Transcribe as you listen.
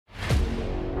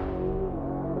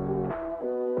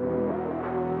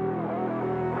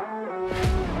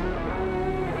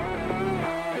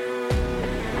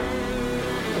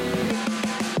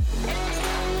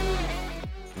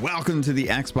Welcome to the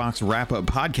Xbox Wrap-Up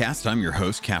Podcast. I'm your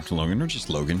host, Captain Logan, or just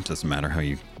Logan. Doesn't matter how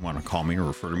you want to call me or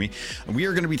refer to me. We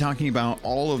are going to be talking about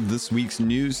all of this week's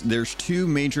news. There's two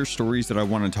major stories that I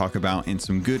want to talk about and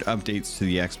some good updates to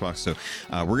the Xbox. So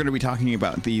we're going to be talking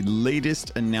about the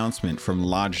latest announcement from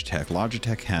Logitech.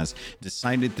 Logitech has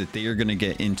decided that they are going to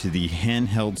get into the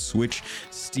handheld Switch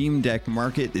Steam Deck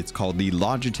market. It's called the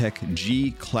Logitech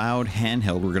G Cloud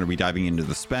Handheld. We're going to be diving into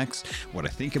the specs, what I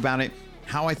think about it,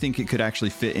 how I think it could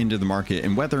actually fit into the market,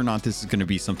 and whether or not this is going to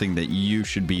be something that you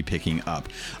should be picking up.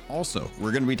 Also,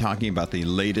 we're going to be talking about the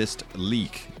latest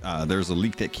leak. There's a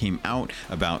leak that came out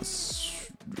about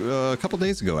a couple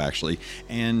days ago, actually,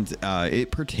 and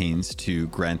it pertains to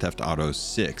Grand Theft Auto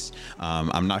 6.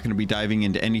 I'm not going to be diving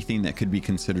into anything that could be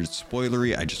considered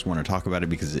spoilery. I just want to talk about it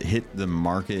because it hit the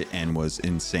market and was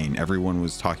insane. Everyone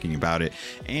was talking about it,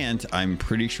 and I'm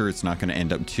pretty sure it's not going to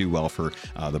end up too well for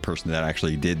the person that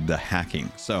actually did the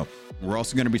hacking. So we're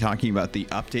also going to be talking about the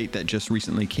update that just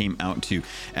recently came out to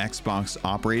Xbox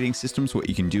operating systems, what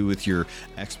you can do with your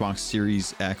Xbox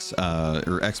Series X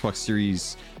or Xbox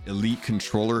Series Elite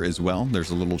controller as well. There's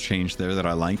a little change there that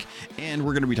I like, and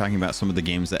we're going to be talking about some of the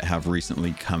games that have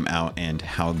recently come out and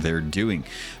how they're doing.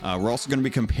 We're also going to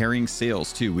be comparing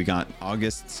sales too. We got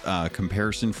August's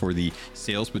comparison for the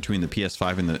sales between the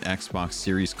PS5 and the Xbox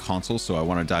Series console, so I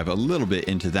want to dive a little bit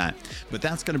into that. But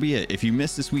that's going to be it. If you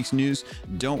missed this week's news,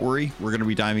 don't worry, we're going to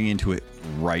be diving into it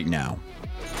right now.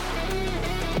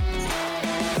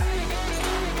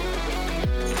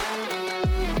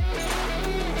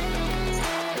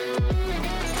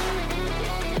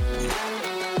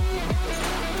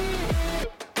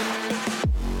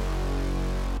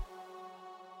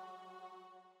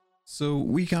 So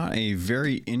we got a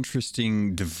very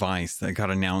interesting device that got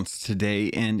announced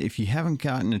today, and if you haven't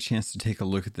gotten a chance to take a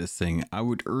look at this thing, I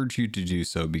would urge you to do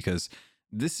so, because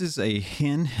this is a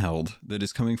handheld that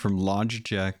is coming from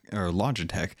Logitech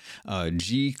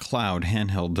G Cloud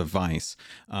handheld device.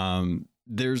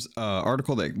 There's an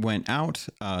article that went out.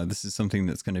 This is something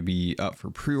that's going to be up for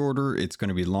pre-order. It's going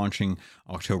to be launching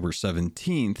October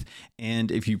 17th.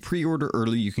 And if you pre-order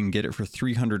early, you can get it for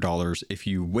 $300. If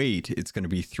you wait, it's going to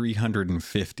be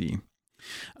 $350.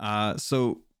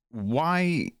 So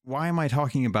why am I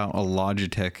talking about a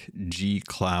Logitech G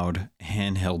Cloud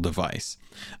handheld device?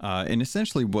 And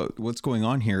essentially what's going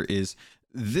on here is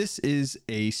this is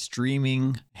a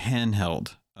streaming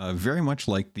handheld. Very much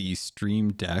like the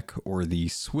Stream Deck or the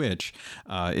Switch,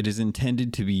 it is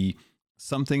intended to be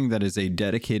something that is a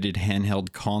dedicated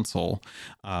handheld console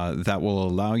that will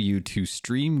allow you to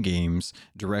stream games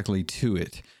directly to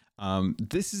it.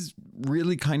 This is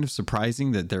really kind of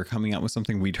surprising that they're coming out with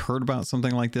something. We'd heard about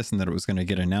something like this and that it was going to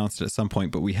get announced at some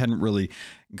point, but we hadn't really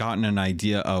gotten an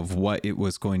idea of what it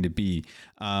was going to be.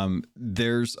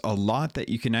 There's a lot that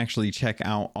you can actually check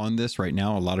out on this right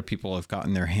now. A lot of people have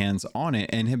gotten their hands on it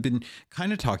and have been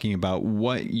kind of talking about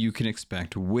what you can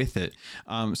expect with it.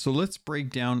 So let's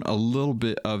break down a little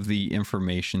bit of the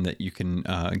information that you can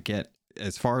get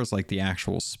as far as like the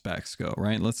actual specs go,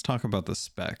 right? Let's talk about the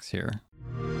specs here.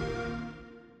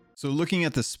 So looking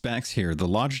at the specs here, the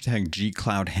Logitech G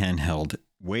Cloud handheld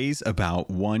weighs about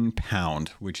 1 pound,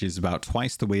 which is about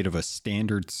twice the weight of a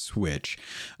standard Switch.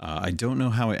 I don't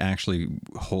know how it actually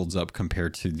holds up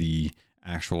compared to the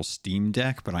actual Steam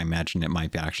Deck, but I imagine it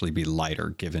might actually be lighter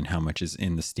given how much is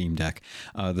in the Steam Deck.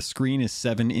 The screen is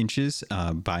 7 inches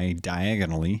by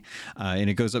diagonally,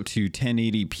 and it goes up to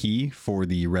 1080p for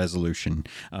the resolution.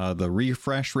 The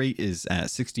refresh rate is at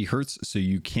 60 hertz, so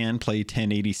you can play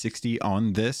 1080-60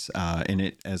 on this, and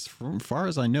it, as far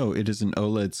as I know, it is an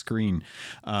OLED screen.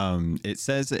 It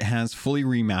says it has fully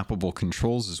remappable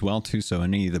controls as well too, so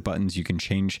any of the buttons you can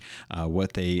change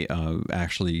what they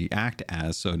actually act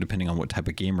as, so depending on what type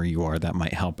of gamer you are, that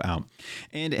might help out.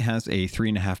 And it has a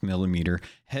 3.5 millimeter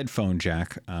headphone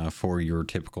jack for your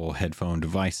typical headphone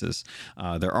devices.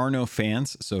 There are no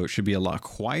fans, so it should be a lot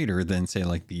quieter than say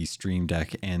like the Stream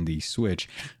Deck and the Switch.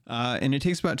 And it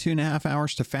takes about 2.5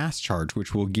 hours to fast charge,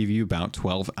 which will give you about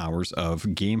 12 hours of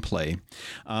gameplay.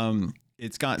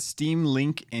 It's got Steam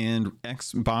Link and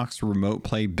Xbox Remote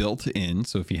Play built in.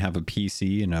 So if you have a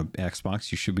PC and an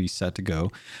Xbox, you should be set to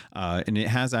go. And it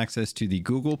has access to the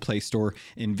Google Play Store,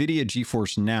 NVIDIA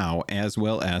GeForce Now, as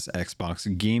well as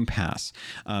Xbox Game Pass.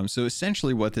 So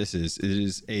essentially what this is, it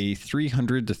is a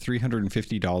 $300 to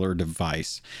 $350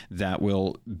 device that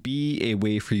will be a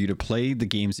way for you to play the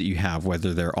games that you have,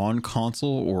 whether they're on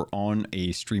console or on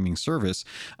a streaming service,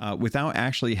 without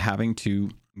actually having to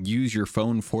use your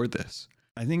phone for this.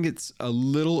 I think it's a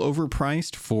little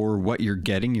overpriced for what you're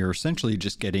getting. You're essentially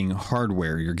just getting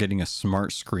hardware. You're getting a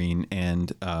smart screen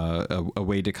and a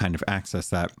way to kind of access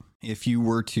that. If you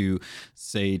were to,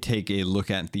 say, take a look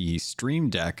at the Stream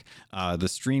Deck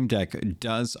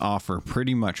does offer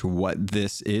pretty much what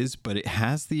this is, but it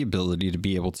has the ability to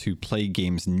be able to play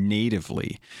games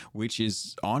natively, which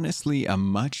is honestly a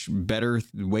much better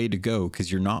way to go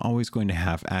because you're not always going to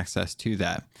have access to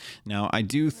that. Now, I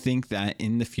do think that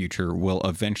in the future, we'll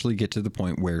eventually get to the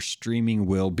point where streaming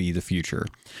will be the future.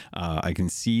 I can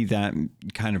see that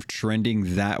kind of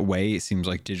trending that way. It seems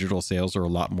like digital sales are a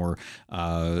lot more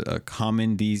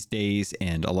common these days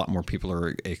and a lot more people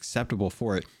are acceptable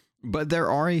for it. But there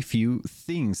are a few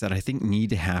things that I think need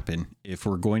to happen if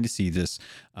we're going to see this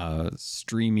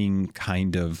streaming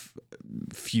kind of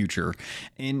future.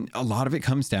 And a lot of it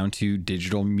comes down to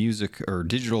digital music or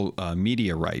digital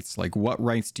media rights. Like, what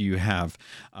rights do you have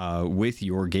with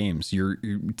your games? You're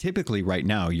typically right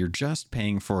now, you're just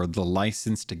paying for the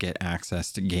license to get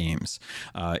access to games.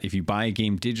 If you buy a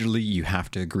game digitally, you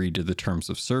have to agree to the terms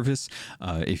of service.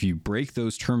 If you break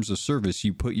those terms of service,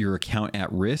 you put your account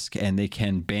at risk and they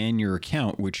can ban your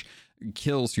account, which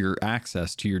kills your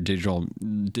access to your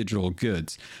digital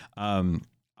goods.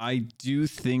 I do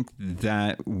think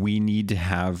that we need to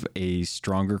have a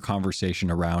stronger conversation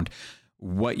around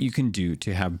what you can do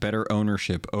to have better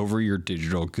ownership over your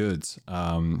digital goods.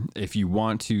 If you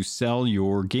want to sell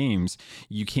your games,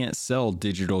 you can't sell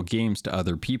digital games to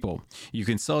other people. You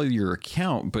can sell your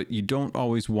account, but you don't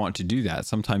always want to do that.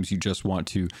 Sometimes you just want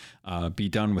to be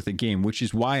done with a game, which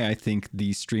is why I think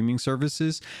these streaming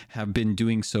services have been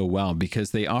doing so well, because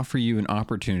they offer you an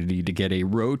opportunity to get a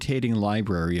rotating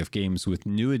library of games with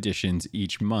new additions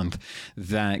each month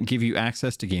that give you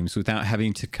access to games without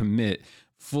having to commit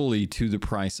fully to the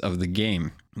price of the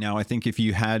game. Now, I think if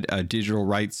you had a digital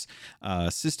rights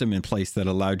system in place that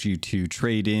allowed you to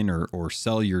trade in or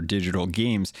sell your digital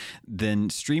games,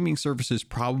 then streaming services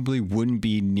probably wouldn't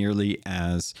be nearly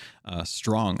as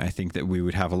strong. I think that we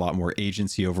would have a lot more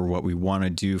agency over what we want to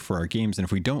do for our games. And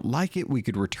if we don't like it, we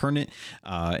could return it.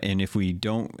 And if we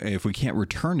can't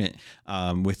return it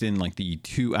within like the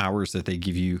 2 hours that they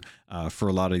give you for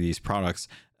a lot of these products,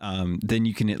 then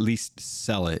you can at least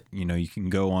sell it. You know, you can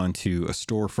go on to a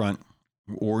storefront,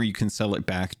 or you can sell it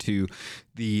back to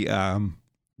the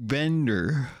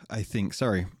vendor, I think.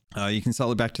 Sorry. You can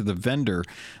sell it back to the vendor,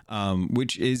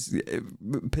 which is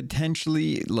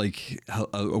potentially like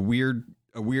a weird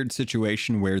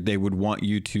situation where they would want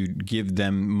you to give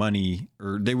them money,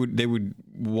 or they would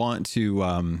want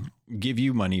to give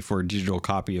you money for a digital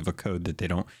copy of a code that they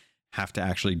don't have to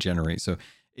actually generate. So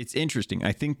it's interesting.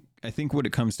 I think what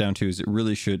it comes down to is it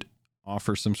really should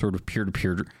offer some sort of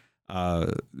peer-to-peer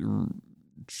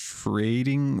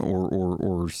trading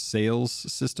or sales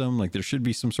system. Like, there should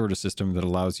be some sort of system that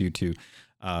allows you to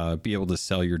be able to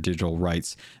sell your digital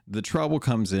rights. The trouble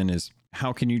comes in is,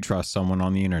 how can you trust someone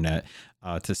on the internet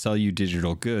to sell you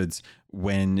digital goods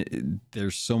when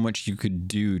there's so much you could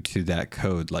do to that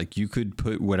code? Like, you could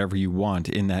put whatever you want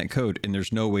in that code, and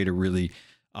there's no way to really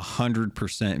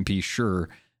 100% be sure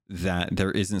that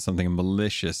there isn't something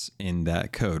malicious in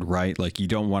that code, right? Like, you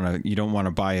don't want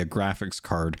to buy a graphics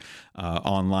card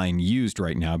online used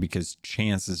right now, because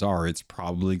chances are it's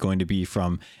probably going to be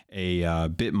from a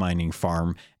bit mining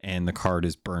farm and the card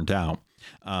is burnt out.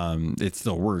 It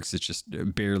still works. It's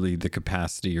just barely the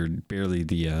capacity or barely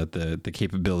the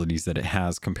capabilities that it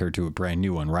has compared to a brand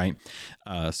new one, right?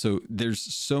 So there's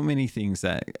so many things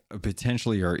that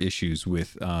potentially are issues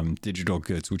with digital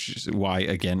goods, which is why,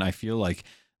 again, I feel like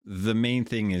the main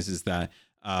thing is that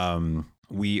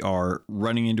we are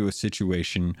running into a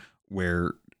situation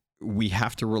where we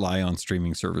have to rely on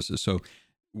streaming services. So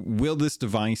will this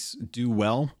device do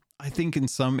well? I think in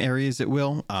some areas it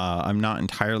will. I'm not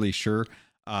entirely sure.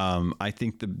 I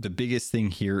think the biggest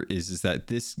thing here is that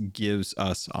this gives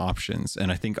us options.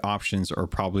 And I think options are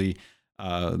probably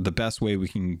the best way we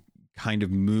can kind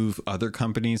of move other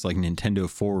companies like Nintendo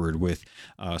forward with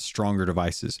stronger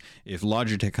devices. If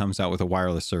Logitech comes out with a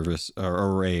wireless service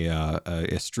or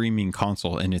a streaming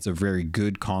console, and it's a very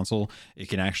good console, it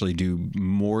can actually do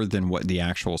more than what the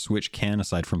actual Switch can,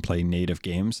 aside from play native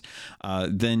games,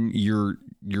 then you're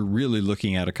really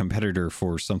looking at a competitor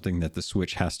for something that the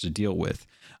Switch has to deal with.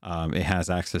 It has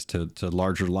access to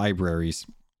larger libraries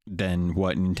than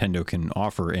what Nintendo can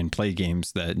offer, and play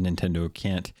games that Nintendo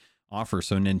can't offer.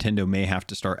 So Nintendo may have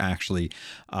to start actually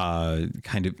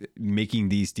kind of making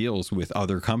these deals with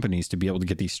other companies to be able to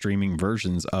get these streaming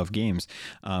versions of games.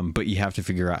 But you have to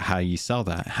figure out how you sell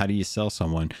that. How do you sell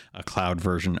someone a cloud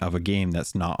version of a game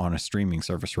that's not on a streaming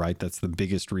service, right? That's the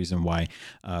biggest reason why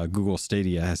Google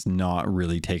Stadia has not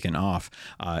really taken off,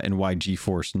 and why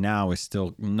GeForce Now is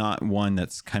still not one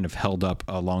that's kind of held up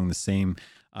along the same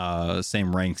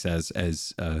same ranks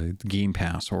as Game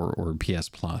Pass or PS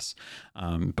Plus.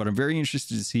 But I'm very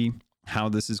interested to see how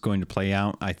this is going to play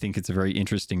out. I think it's a very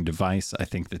interesting device. I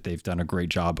think that they've done a great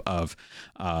job of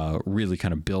really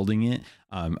kind of building it.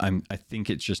 I think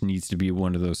it just needs to be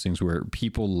one of those things where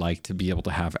people like to be able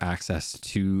to have access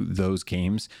to those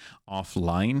games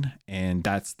offline, and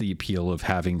that's the appeal of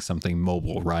having something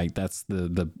mobile, right? That's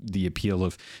the appeal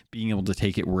of being able to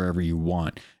take it wherever you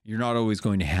want. You're not always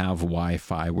going to have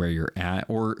Wi-Fi where you're at,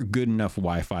 or good enough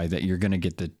Wi-Fi that you're going to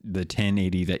get the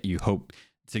 1080 that you hope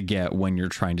to get when you're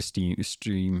trying to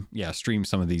stream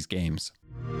some of these games.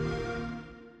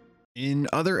 In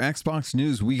other Xbox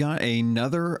news, we got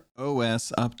another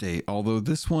OS update, although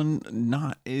this one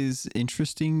not as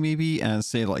interesting maybe as,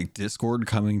 say, like Discord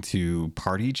coming to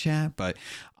party chat, but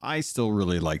I still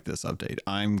really like this update.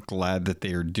 I'm glad that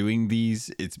they are doing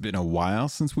these. It's been a while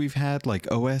since we've had like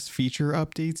OS feature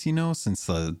updates, since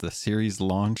the series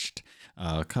launched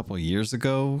a couple of years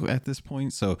ago at this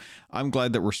point. So I'm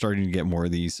glad that we're starting to get more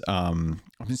of these. I'm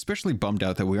especially bummed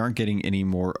out that we aren't getting any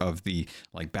more of the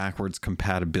like backwards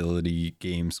compatibility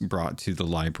games brought to the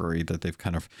library, that they've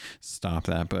kind of stopped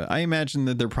that. But I imagine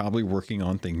that they're probably working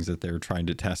on things that they're trying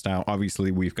to test out.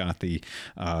 Obviously, we've got the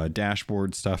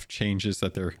dashboard stuff changes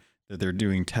that they're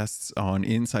doing tests on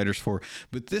insiders for.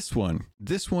 But this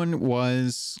one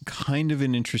was kind of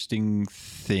an interesting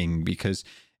thing, because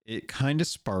it kind of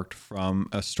sparked from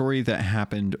a story that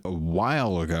happened a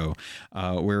while ago,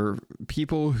 where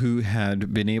people who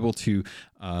had been able to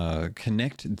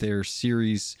connect their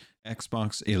Series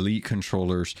Xbox Elite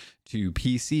controllers to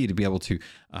PC to be able to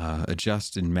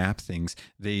adjust and map things,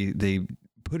 they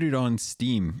put it on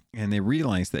Steam, and they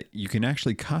realized that you can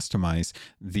actually customize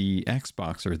the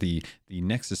Xbox or the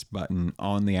Nexus button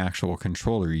on the actual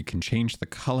controller. You can change the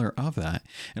color of that.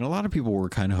 And a lot of people were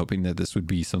kind of hoping that this would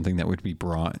be something that would be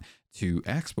brought to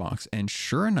Xbox. And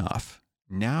sure enough,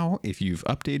 now if you've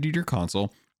updated your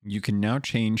console, you can now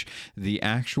change the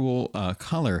actual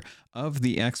color of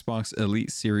the Xbox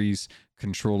Elite Series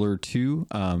controller to,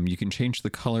 you can change the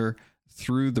color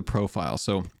through the profile.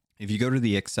 So if you go to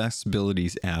the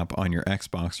Accessibilities app on your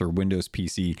Xbox or Windows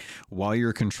PC while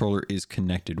your controller is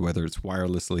connected, whether it's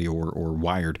wirelessly or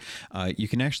wired, you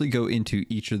can actually go into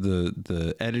each of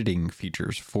the editing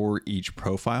features for each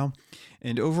profile.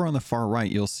 And over on the far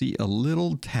right, you'll see a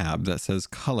little tab that says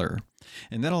color.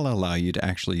 And that'll allow you to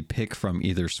actually pick from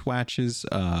either swatches,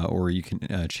 or you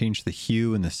can change the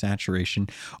hue and the saturation.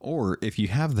 Or if you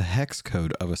have the hex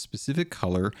code of a specific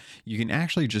color, you can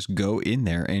actually just go in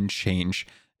there and change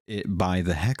it by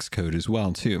the hex code as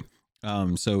well too.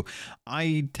 So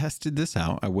I tested this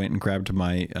out. I went and grabbed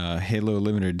my Halo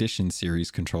Limited Edition series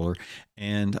controller,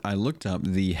 and I looked up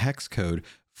the hex code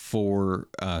for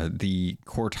the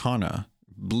Cortana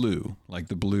blue, like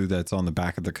the blue that's on the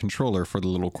back of the controller for the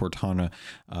little Cortana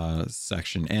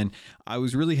section. And I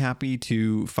was really happy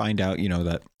to find out,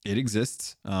 that it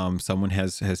exists. Someone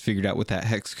has figured out what that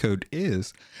hex code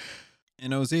is.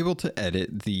 And I was able to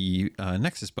edit the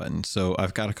Nexus button. So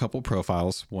I've got a couple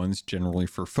profiles. One's generally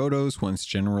for photos. One's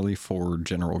generally for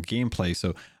general gameplay.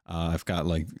 So I've got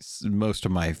like most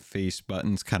of my face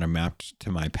buttons kind of mapped to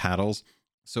my paddles.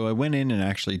 So I went in and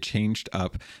actually changed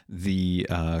up the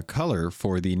color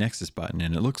for the Nexus button,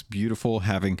 and it looks beautiful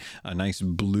having a nice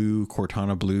blue,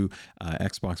 Cortana blue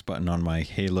Xbox button on my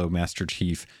Halo Master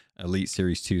Chief Elite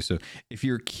Series 2. So if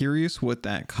you're curious what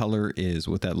that color is,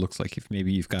 what that looks like, if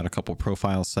maybe you've got a couple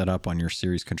profiles set up on your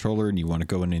series controller and you want to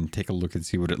go in and take a look and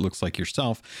see what it looks like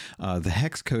yourself, the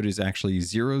hex code is actually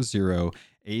 00,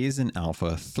 A is in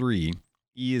Alpha, 3,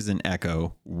 E is in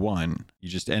Echo, 1. You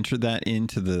just enter that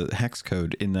into the hex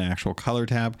code in the actual color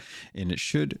tab, and it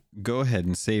should go ahead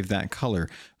and save that color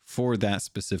for that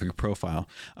specific profile.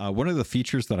 One of the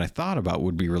features that I thought about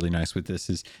would be really nice with this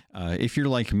is if you're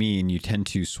like me and you tend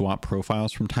to swap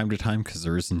profiles from time to time because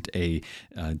there isn't a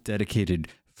dedicated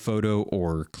photo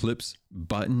or clips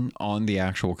button on the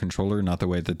actual controller, not the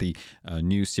way that the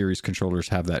new series controllers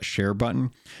have that share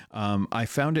button. I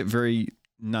found it very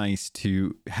nice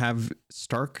to have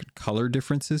stark color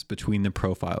differences between the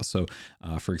profiles. So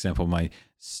for example, my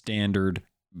standard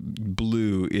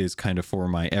blue is kind of for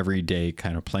my everyday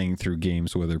kind of playing through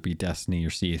games, whether it be Destiny or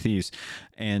Sea of Thieves,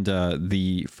 and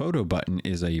the photo button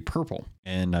is a purple,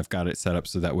 and I've got it set up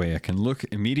so that way I can look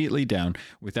immediately down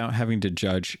without having to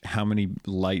judge how many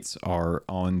lights are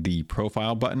on the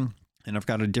profile button. And I've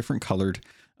got a different colored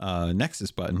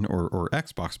Nexus button or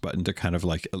Xbox button to kind of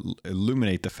like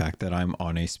illuminate the fact that I'm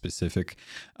on a specific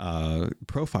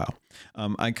profile.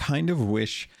 I kind of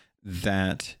wish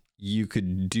that you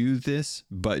could do this,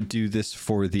 but do this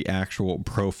for the actual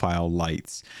profile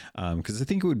lights. Because I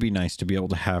think it would be nice to be able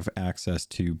to have access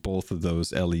to both of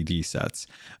those LED sets.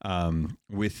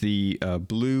 With the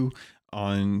blue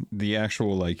on the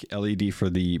actual like LED for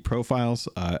the profiles,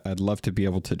 I'd love to be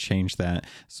able to change that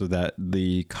so that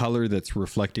the color that's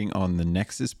reflecting on the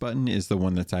Nexus button is the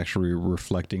one that's actually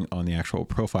reflecting on the actual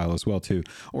profile as well too,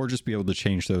 or just be able to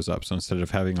change those up. So instead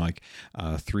of having like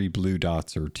 3 blue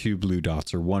dots or 2 blue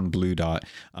dots or 1 blue dot,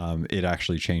 it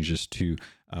actually changes to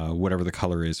whatever the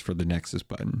color is for the Nexus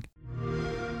button.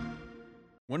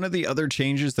 One of the other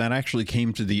changes that actually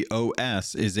came to the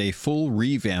OS is a full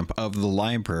revamp of the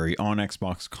library on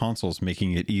Xbox consoles,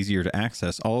 making it easier to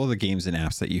access all of the games and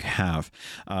apps that you have.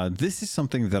 This is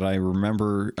something that I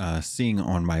remember seeing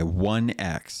on my One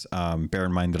X. Bear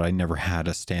in mind that I never had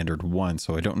a standard one,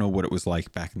 so I don't know what it was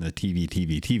like back in the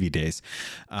TV days.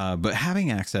 But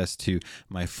having access to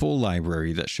my full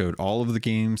library that showed all of the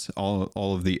games, all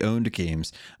of the owned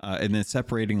games, and then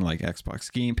separating like Xbox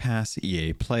Game Pass,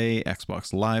 EA Play,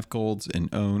 Xbox Live Golds and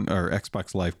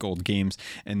Xbox Live Gold games,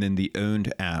 and then the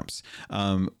owned apps.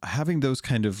 Having those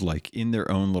kind of like in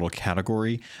their own little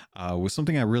category was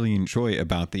something I really enjoy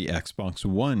about the Xbox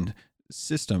One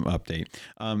system update.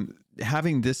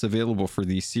 Having this available for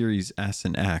the Series S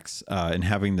and X, and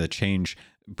having the change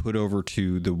put over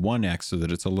to the One X so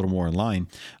that it's a little more in line,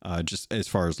 just as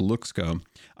far as looks go,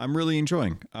 I'm really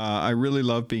enjoying. I really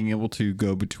love being able to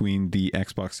go between the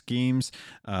Xbox games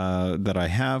that I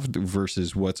have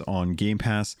versus what's on Game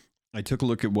Pass. I took a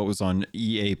look at what was on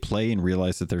EA Play and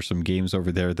realized that there's some games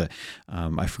over there that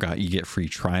I forgot you get free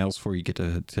trials for. You get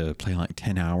to play like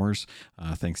 10 hours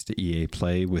thanks to EA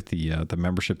Play with the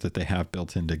membership that they have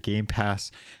built into Game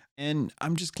Pass. And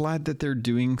I'm just glad that they're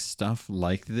doing stuff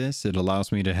like this. It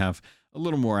allows me to have a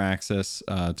little more access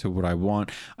to what I want.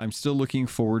 I'm still looking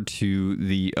forward to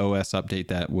the OS update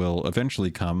that will eventually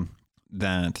come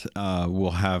that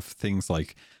will have things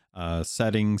like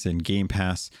settings and Game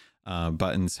Pass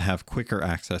buttons, have quicker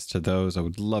access to those. I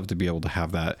would love to be able to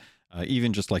have that.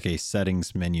 Even just like a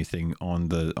settings menu thing on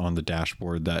the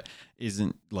dashboard that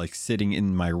isn't like sitting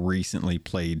in my recently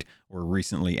played or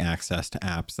recently accessed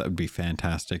apps. That would be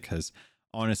fantastic, because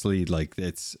honestly, like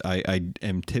I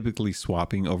am typically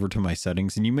swapping over to my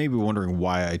settings, and you may be wondering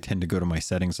why I tend to go to my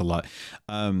settings a lot.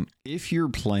 If you're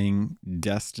playing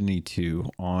Destiny 2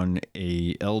 on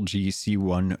a LG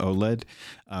C1 OLED,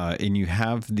 and you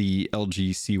have the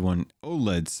LG C1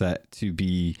 OLED set to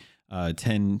be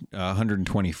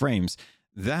 120 frames,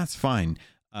 that's fine.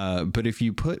 But if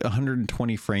you put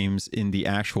 120 frames in the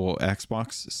actual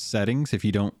Xbox settings, if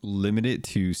you don't limit it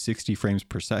to 60 frames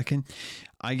per second,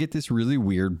 I get this really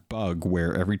weird bug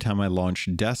where every time I launch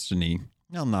Destiny,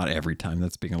 well, not every time,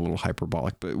 that's being a little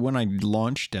hyperbolic, but when I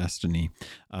launch Destiny,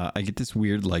 I get this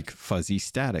weird like fuzzy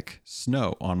static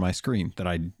snow on my screen that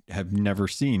I have never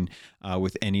seen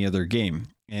with any other game.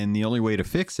 And the only way to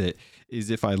fix it is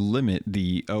if I limit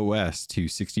the OS to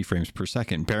 60 frames per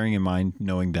second, bearing in mind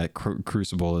knowing that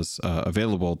Crucible is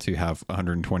available to have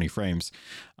 120 frames,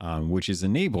 which is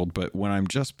enabled. But when I'm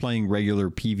just playing regular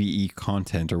PvE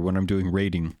content or when I'm doing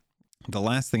raiding, the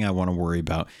last thing I want to worry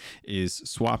about is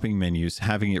swapping menus,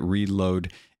 having it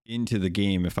reload into the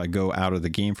game if I go out of the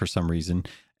game for some reason,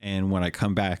 and when I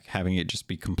come back, having it just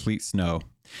be complete snow.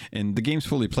 And the game's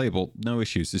fully playable, no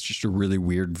issues. It's just a really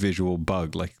weird visual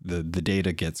bug, like the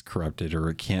data gets corrupted or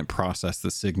it can't process the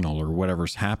signal or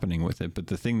whatever's happening with it. But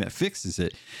the thing that fixes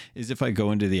it is if I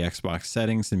go into the Xbox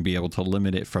settings and be able to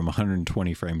limit it from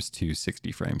 120 frames to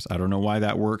 60 frames. I don't know why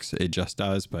that works. It just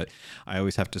does, but I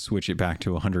always have to switch it back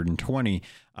to 120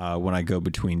 when I go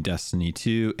between Destiny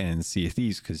 2 and Sea of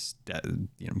Thieves, because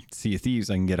Sea of Thieves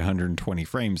I can get 120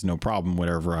 frames no problem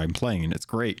whatever I'm playing, and it's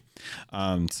great.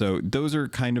 So those are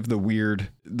kind of the weird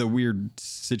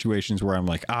situations where I'm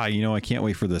like, I can't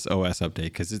wait for this OS update,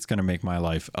 because it's going to make my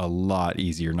life a lot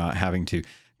easier, not having to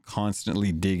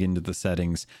constantly dig into the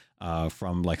settings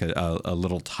from like a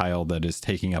little tile that is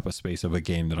taking up a space of a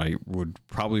game that I would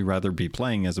probably rather be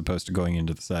playing as opposed to going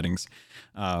into the settings.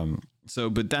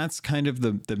 But that's kind of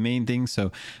the main thing.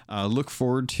 So look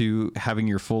forward to having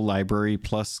your full library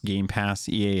plus Game Pass,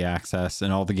 EA Access,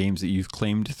 and all the games that you've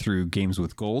claimed through Games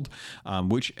with Gold,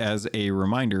 which, as a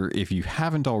reminder, if you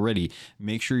haven't already,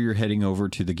 make sure you're heading over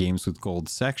to the Games with Gold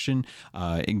section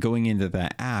and going into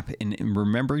that app and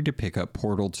remembering to pick up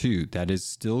Portal 2. That is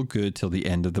still good till the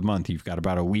end of the month. You've got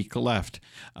about a week left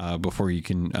before you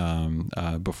can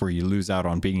before you lose out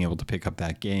on being able to pick up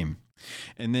that game.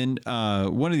 And then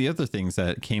one of the other things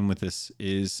that came with this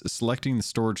is selecting the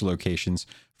storage locations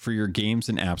for your games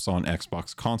and apps on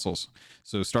Xbox consoles.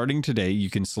 So starting today, you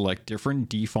can select different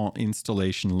default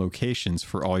installation locations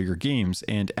for all your games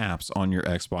and apps on your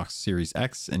Xbox Series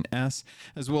X and S,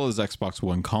 as well as Xbox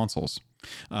One consoles.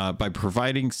 By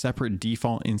providing separate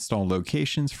default install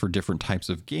locations for different types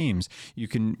of games, you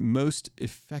can most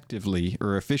effectively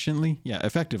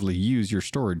use your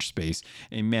storage space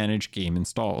and manage game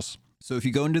installs. So if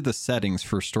you go into the settings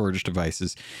for storage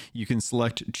devices, you can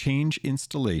select change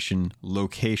installation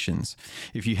locations.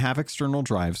 If you have external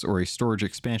drives or a storage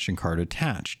expansion card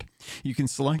attached, you can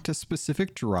select a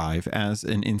specific drive as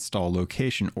an install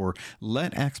location, or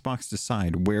let Xbox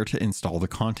decide where to install the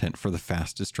content for the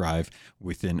fastest drive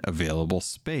within available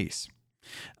space.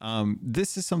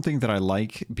 This is something that I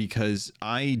like because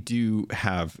I do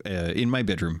have in my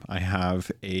bedroom, I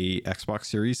have a Xbox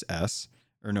Series X.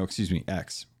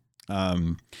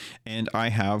 And I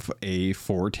have a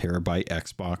 4 terabyte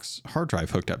Xbox hard drive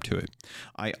hooked up to it.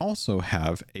 I also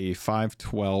have a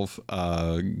 512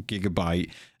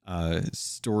 gigabyte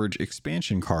storage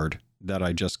expansion card that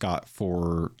I just got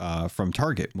from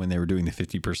Target when they were doing the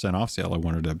 50% off sale. I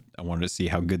wanted to see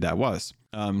how good that was.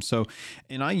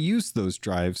 And I use those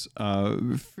drives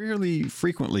fairly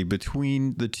frequently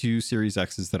between the two Series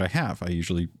X's that I have. I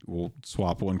usually will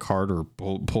swap one card or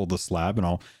pull the slab, and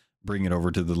I'll bring it over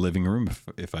to the living room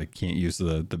if I can't use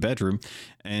the bedroom.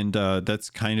 And that's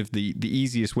kind of the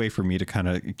easiest way for me to kind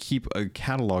of keep a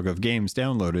catalog of games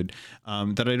downloaded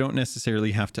that I don't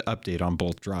necessarily have to update on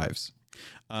both drives.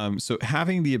 So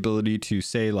having the ability to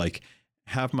say, like,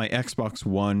 have my Xbox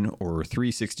One or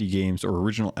 360 games or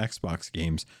original Xbox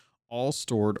games all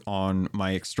stored on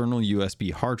my external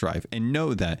USB hard drive, and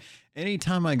know that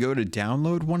anytime I go to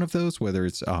download one of those, whether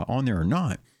it's on there or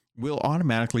not, will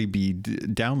automatically be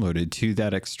downloaded to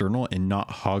that external and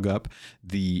not hog up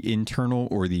the internal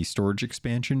or the storage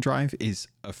expansion drive, is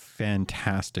a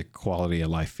fantastic quality of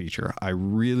life feature. I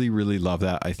really, really love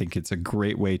that. I think it's a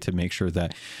great way to make sure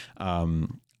that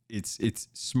it's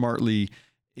smartly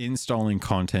installing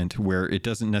content where it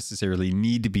doesn't necessarily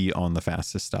need to be on the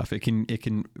fastest stuff. It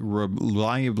can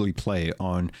reliably play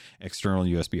on external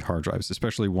USB hard drives,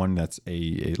 especially one that's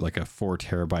like a 4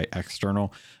 terabyte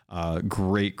external.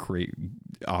 Great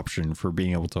option for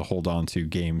being able to hold on to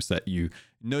games that you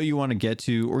want to get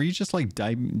to, or you just like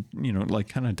kind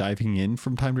of diving in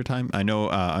from time to time. I know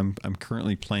I'm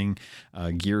currently playing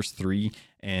Gears 3,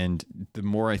 and the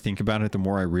more I think about it, the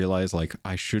more I realize, like,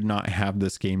 I should not have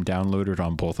this game downloaded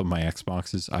on both of my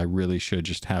Xboxes. I really should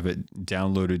just have it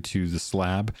downloaded to the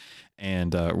slab,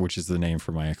 and which is the name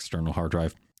for my external hard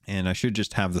drive. And I should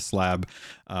just have the slab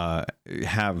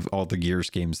have all the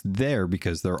Gears games there,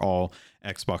 because they're all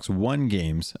Xbox One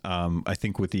games. I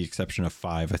think with the exception of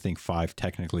 5. I think 5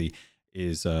 technically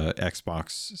is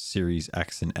Xbox Series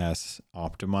X and S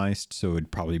optimized, so it'd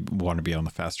probably want to be on the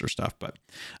faster stuff. But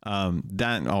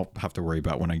that I'll have to worry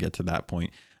about when I get to that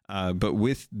point. But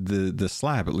with the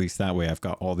slab, at least that way, I've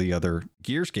got all the other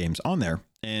Gears games on there.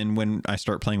 And when I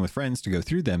start playing with friends to go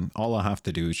through them, all I'll have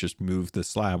to do is just move the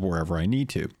slab wherever I need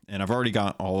to. And I've already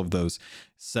got all of those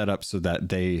set up so that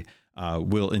they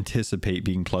will anticipate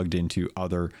being plugged into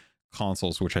other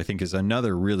consoles, which I think is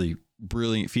another really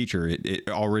brilliant feature. It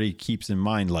already keeps in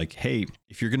mind, like, hey,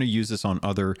 if you're going to use this on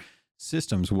other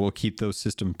systems, we'll keep those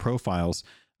system profiles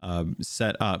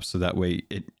set up so that way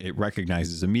it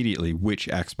recognizes immediately which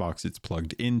Xbox it's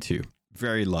plugged into.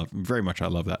 Very much I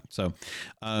love that. So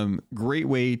great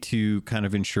way to kind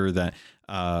of ensure that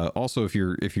also if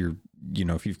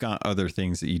you've got other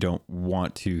things that you don't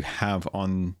want to have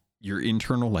on your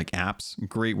internal, like apps,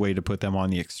 great way to put them on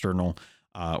the external,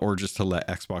 or just to let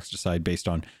Xbox decide based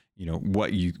on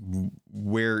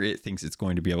where it thinks it's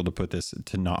going to be able to put this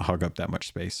to not hog up that much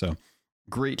space. So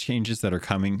great changes that are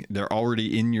coming. They're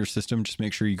already in your system. Just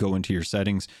make sure you go into your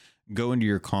settings, go into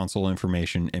your console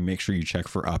information, and make sure you check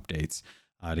for updates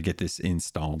to get this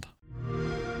installed.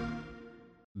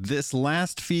 This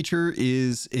last feature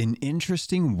is an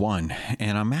interesting one,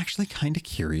 and I'm actually kind of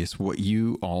curious what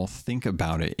you all think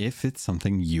about it, if it's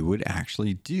something you would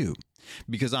actually do.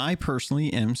 Because I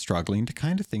personally am struggling to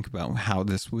kind of think about how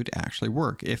this would actually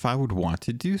work, if I would want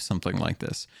to do something like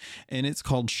this. And it's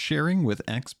called sharing with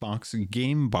Xbox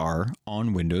Game Bar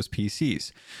on Windows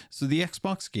PCs. So the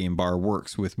Xbox Game Bar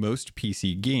works with most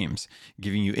PC games,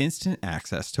 giving you instant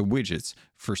access to widgets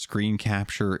for screen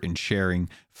capture and sharing,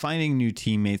 finding new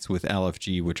teammates with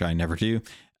LFG, which I never do,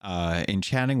 and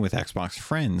chatting with Xbox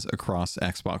friends across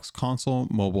Xbox console,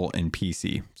 mobile, and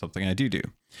PC, something I do,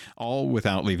 all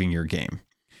without leaving your game.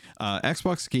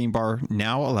 Xbox Game Bar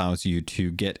now allows you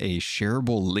to get a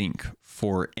shareable link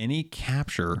for any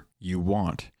capture you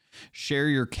want. Share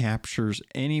your captures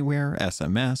anywhere: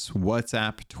 SMS,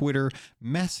 WhatsApp, Twitter,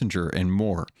 Messenger, and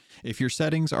more. If your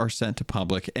settings are set to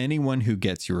public, anyone who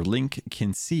gets your link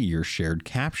can see your shared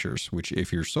captures, which,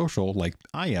 if you're social like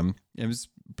I am, is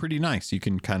pretty nice. You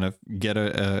can kind of get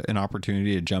an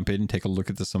opportunity to jump in and take a look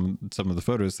at some of the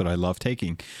photos that I love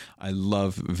taking. I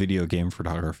love video game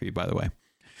photography, by the way.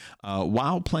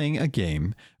 While playing a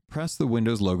game, press the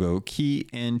Windows logo key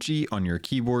and G on your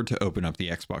keyboard to open up the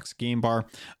Xbox Game Bar.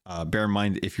 Bear in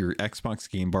mind, if your Xbox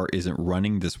Game Bar isn't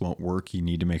running, this won't work. You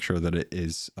need to make sure that it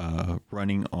is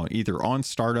running on either on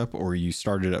startup, or you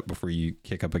start it up before you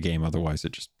kick up a game. Otherwise,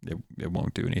 it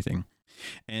won't do anything.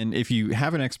 And if you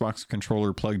have an Xbox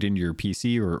controller plugged into your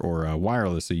PC or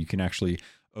wireless, so you can actually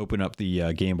open up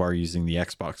the Game Bar using the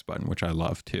Xbox button, which I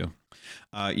love too.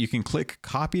 You can click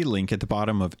copy link at the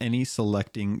bottom of any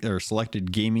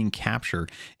selected gaming capture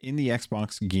in the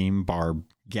Xbox Game Bar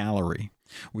gallery,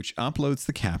 which uploads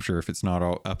the capture if it's not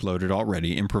uploaded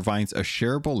already, and provides a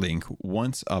shareable link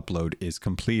once upload is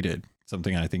completed.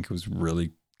 Something I think was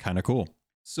really kind of cool.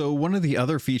 So one of the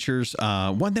other features,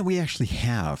 one that we actually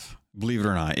have, believe it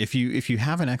or not, if you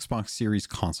have an Xbox Series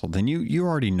console, then you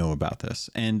already know about this,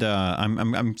 and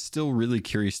I'm still really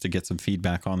curious to get some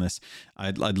feedback on this.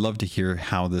 I'd love to hear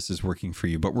how this is working for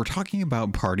you. But we're talking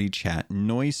about party chat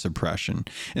noise suppression,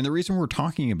 and the reason we're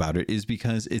talking about it is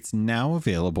because it's now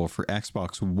available for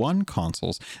Xbox One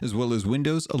consoles as well as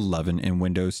Windows 11 and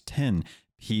Windows 10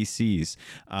 PCs.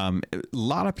 A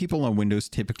lot of people on Windows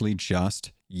typically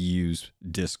just use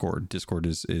Discord. Discord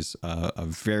is a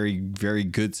very, very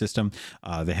good system.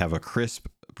 They have a crisp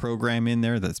program in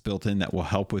there that's built in that will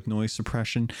help with noise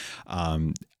suppression.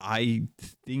 I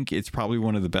think it's probably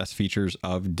one of the best features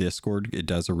of Discord. It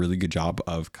does a really good job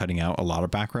of cutting out a lot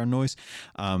of background noise.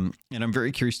 And I'm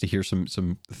very curious to hear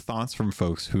some thoughts from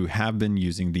folks who have been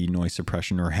using the noise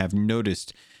suppression or have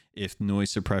noticed if noise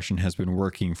suppression has been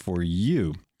working for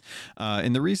you.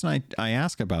 And the reason I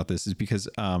ask about this is because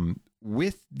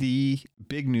with the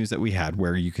big news that we had,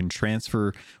 where you can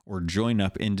transfer or join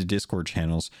up into Discord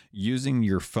channels using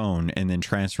your phone and then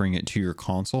transferring it to your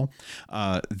console,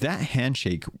 that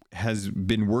handshake has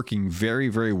been working very,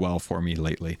 very well for me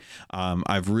lately.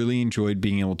 I've really enjoyed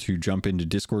being able to jump into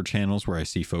Discord channels where I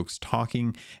see folks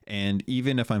talking, and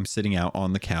even if I'm sitting out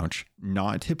on the couch,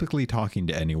 not typically talking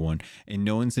to anyone, and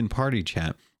no one's in party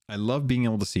chat, I love being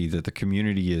able to see that the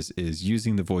community is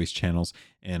using the voice channels,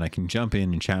 and I can jump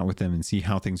in and chat with them and see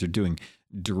how things are doing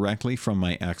directly from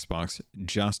my Xbox,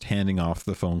 just handing off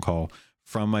the phone call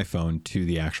from my phone to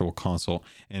the actual console.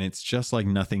 And it's just like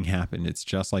nothing happened. It's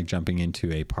just like jumping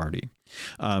into a party.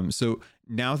 So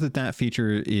now that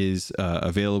feature is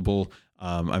available,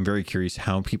 I'm very curious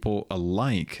how people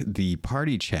like the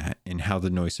party chat and how the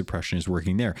noise suppression is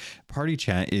working there. Party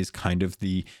chat is kind of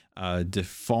the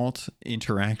default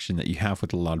interaction that you have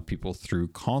with a lot of people through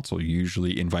console. You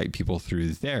usually invite people through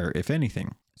there, if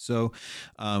anything. So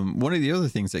one of the other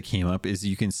things that came up is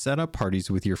you can set up parties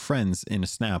with your friends in a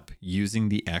snap using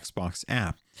the Xbox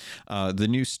app. The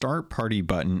new Start Party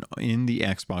button in the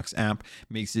Xbox app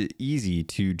makes it easy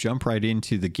to jump right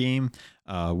into the game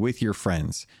with your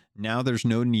friends. Now there's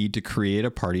no need to create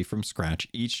a party from scratch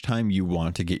each time you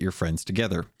want to get your friends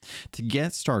together. To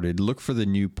get started, look for the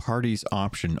new Parties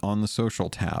option on the Social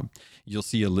tab. You'll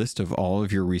see a list of all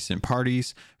of your recent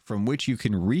parties from which you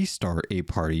can restart a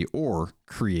party or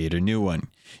create a new one.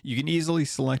 You can easily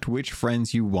select which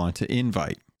friends you want to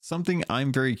invite. Something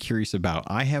I'm very curious about.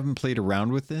 I haven't played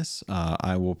around with this.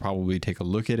 I will probably take a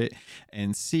look at it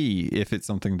and see if it's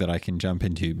something that I can jump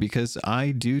into, because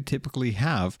I do typically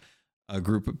have a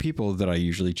group of people that I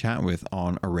usually chat with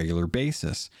on a regular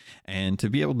basis. And to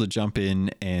be able to jump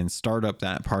in and start up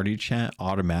that party chat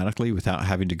automatically without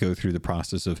having to go through the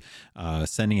process of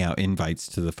sending out invites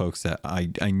to the folks that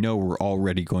I know we're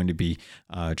already going to be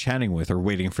chatting with or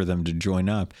waiting for them to join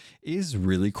up is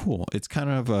really cool. It's kind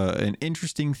of an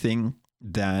interesting thing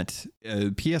that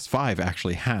PS5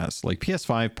 actually has. Like,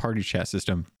 PS5 party chat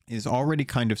system is already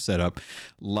kind of set up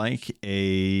like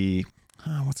a...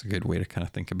 what's a good way to kind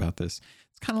of think about this?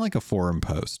 It's kind of like a forum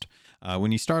post.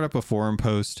 When you start up a forum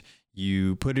post,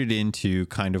 you put it into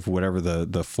kind of whatever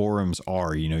the forums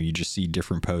are. You know, you just see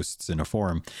different posts in a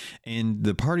forum. And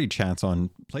the party chats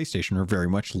on PlayStation are very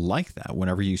much like that.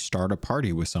 Whenever you start a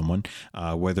party with someone,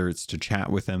 whether it's to chat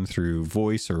with them through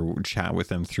voice or chat with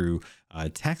them through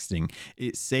texting,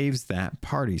 it saves that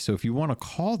party. So if you want to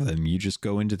call them, you just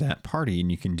go into that party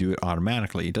and you can do it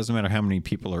automatically. It doesn't matter how many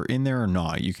people are in there or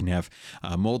not. You can have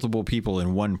multiple people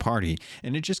in one party,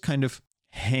 and it just kind of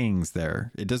hangs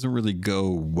there. It doesn't really go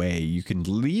away. You can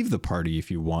leave the party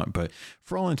if you want, but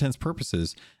for all intents and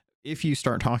purposes, if you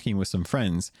start talking with some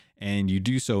friends and you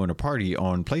do so in a party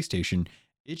on PlayStation,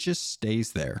 it just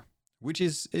stays there, which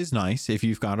is nice. If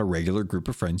you've got a regular group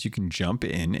of friends, you can jump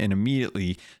in and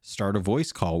immediately start a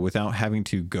voice call without having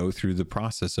to go through the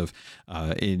process of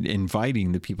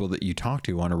inviting the people that you talk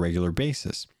to on a regular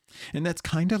basis. And that's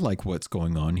kind of like what's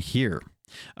going on here.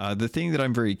 The thing that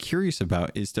I'm very curious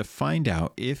about is to find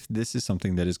out if this is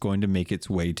something that is going to make its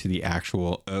way to the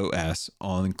actual OS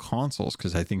on consoles,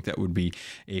 because I think that would be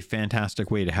a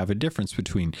fantastic way to have a difference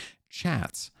between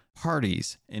chats,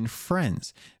 parties, and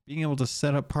friends. Being able to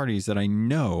set up parties that I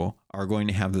know are going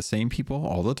to have the same people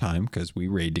all the time, because we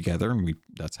raid together and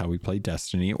that's how we play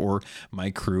Destiny, or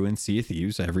my crew in Sea of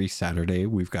Thieves. Every Saturday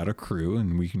we've got a crew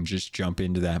and we can just jump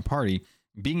into that party.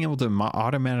 Being able to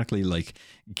automatically like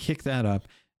kick that up,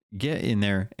 get in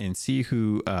there and see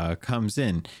who comes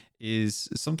in is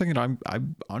something that I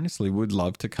honestly would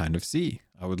love to kind of see.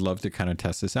 I would love to kind of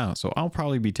test this out. So I'll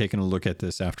probably be taking a look at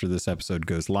this after this episode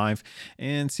goes live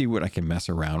and see what I can mess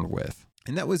around with.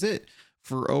 And that was it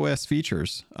for OS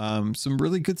features. Some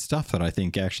really good stuff that I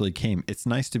think actually came. It's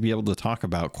nice to be able to talk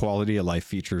about quality of life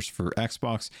features for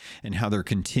Xbox and how they're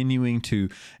continuing to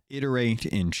iterate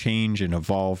and change and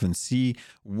evolve and see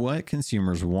what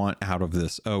consumers want out of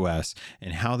this OS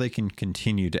and how they can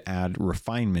continue to add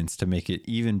refinements to make it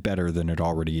even better than it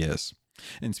already is.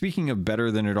 And speaking of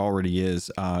better than it already is,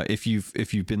 if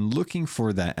you've been looking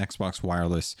for that Xbox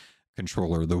wireless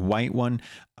controller, the white one,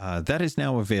 that is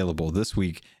now available this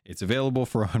week. It's available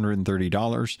for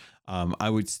 $130. I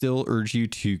would still urge you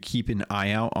to keep an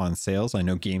eye out on sales. I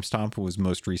know GameStop was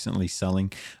most recently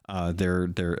selling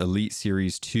their Elite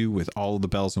Series 2 with all of the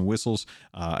bells and whistles.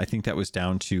 I think that was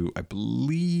down to, I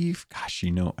believe, gosh,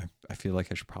 I feel like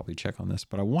I should probably check on this,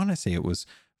 but I want to say it was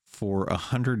for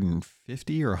 $150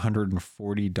 or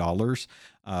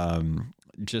 $140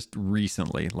 just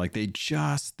recently. Like they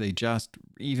just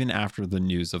even after the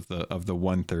news of the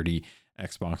 130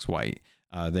 Xbox White,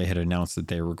 they had announced that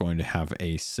they were going to have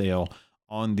a sale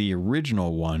on the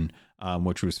original one,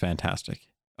 which was fantastic.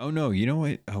 Oh no, you know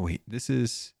what? Oh wait,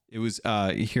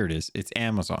 here it is. It's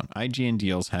Amazon. IGN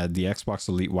Deals had the Xbox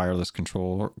Elite Wireless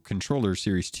Controller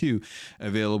Series 2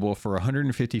 available for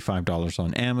 $155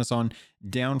 on Amazon,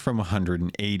 down from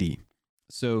 $180.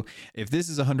 So if this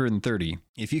is $130,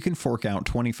 if you can fork out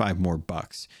 25 more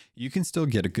bucks, you can still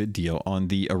get a good deal on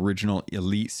the original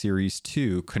Elite Series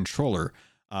 2 controller.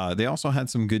 They also had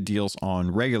some good deals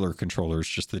on regular controllers,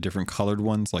 just the different colored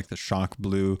ones like the Shock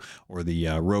Blue or the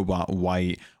Robot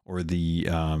White or the,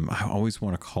 I always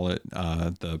want to call it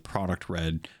the Product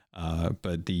Red,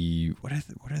 but the, what do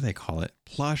they call it?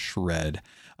 Plush Red.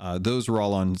 Those were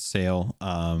all on sale,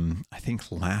 I think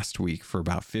last week for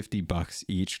about $50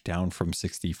 each, down from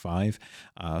 65.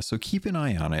 So keep an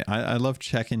eye on it. I love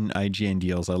checking IGN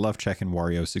Deals. I love checking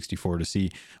Wario64 to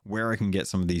see where I can get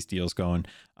some of these deals going.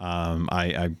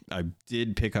 I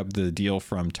did pick up the deal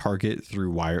from Target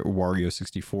through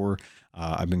Wario64.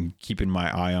 I've been keeping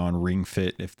my eye on Ring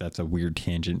Fit, if that's a weird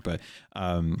tangent, but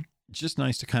just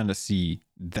nice to kind of see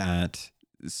that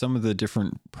some of the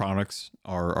different products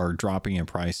are dropping in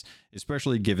price,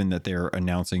 especially given that they're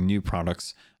announcing new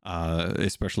products,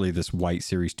 especially this White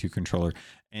Series 2 controller.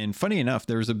 And funny enough,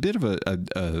 there's a bit of a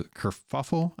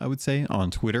kerfuffle, I would say, on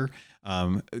Twitter.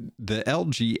 The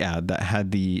LG ad that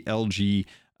had the LG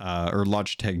or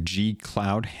Logitech G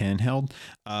Cloud handheld,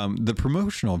 the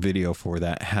promotional video for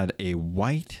that had a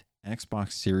white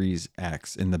Xbox Series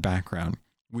X in the background,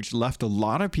 which left a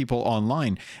lot of people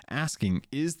online asking,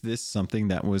 is this something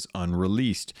that was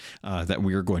unreleased that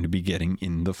we are going to be getting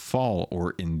in the fall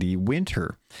or in the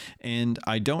winter? And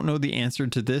I don't know the answer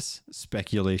to this.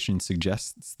 Speculation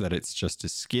suggests that it's just a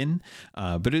skin,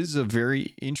 but it is a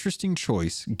very interesting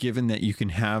choice given that you can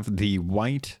have the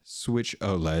white Switch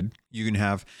OLED. You can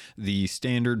have the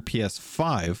standard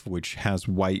PS5, which has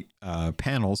white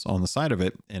panels on the side of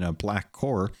it and a black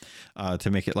core to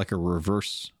make it like a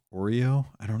reverse Oreo.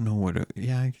 I don't know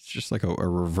it's just like a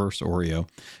reverse Oreo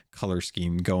color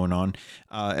scheme going on,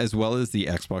 as well as the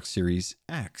Xbox Series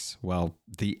X. Well,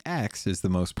 the X is the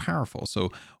most powerful, so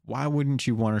why wouldn't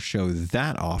you want to show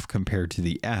that off compared to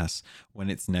the S when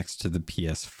it's next to the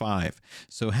PS5?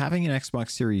 So having an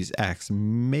Xbox Series X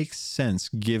makes sense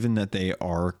given that they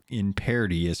are in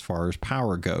parity as far as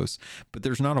power goes, but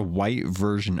there's not a white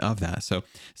version of that. So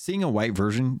seeing a white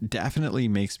version definitely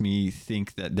makes me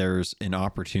think that there's an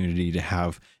opportunity to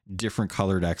have different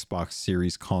colored Xbox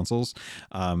Series consoles.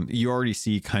 You already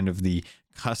see kind of the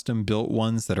custom built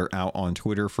ones that are out on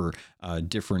Twitter for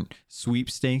different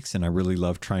sweepstakes, and I really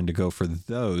love trying to go for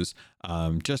those.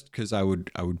 Just because I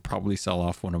would probably sell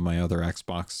off one of my other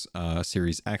Xbox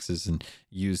Series X's and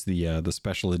use the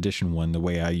special edition one the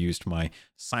way I used my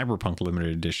Cyberpunk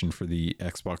limited edition for the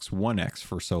Xbox One X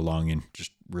for so long, and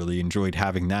just really enjoyed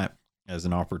having that as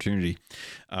an opportunity,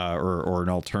 or an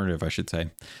alternative, I should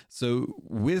say. So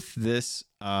with this,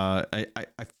 I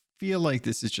feel like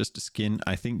this is just a skin.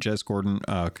 I think Jez Gordon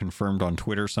confirmed on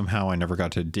Twitter somehow. I never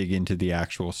got to dig into the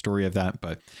actual story of that,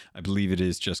 but I believe it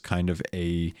is just kind of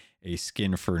a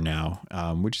skin for now,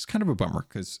 which is kind of a bummer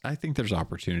because I think there's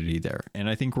opportunity there. And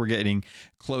I think we're getting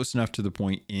close enough to the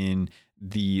point in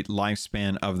the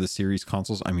lifespan of the series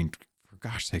consoles. I mean, for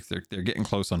gosh sake, they're getting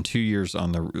close on 2 years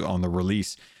on the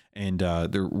release, and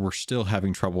we're still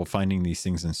having trouble finding these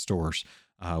things in stores,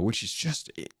 which is just,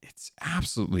 it's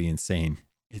absolutely insane.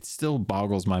 It still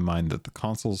boggles my mind that the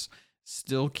consoles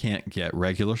still can't get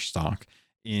regular stock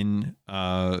in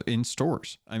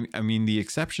stores. I mean, the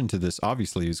exception to this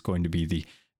obviously is going to be the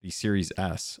Series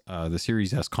S. The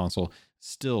Series S console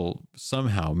still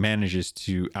somehow manages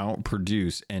to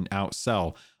outproduce and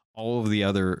outsell all of the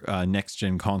other next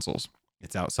gen consoles.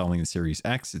 It's outselling the Series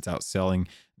X. It's outselling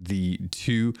the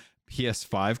two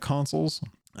PS5 consoles,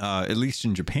 at least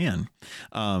in Japan.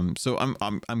 So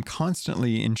I'm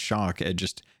constantly in shock at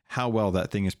just how well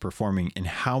that thing is performing and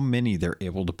how many they're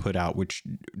able to put out, which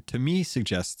to me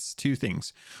suggests two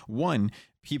things. One,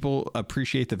 people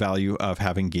appreciate the value of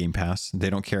having Game Pass. They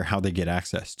don't care how they get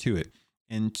access to it.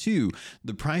 And two,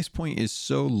 the price point is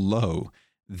so low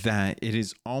that it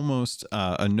is almost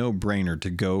a no-brainer to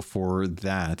go for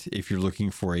that if you're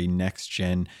looking for a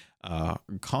next-gen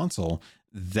console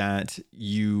that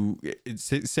you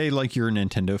say, like you're a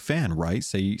Nintendo fan, right?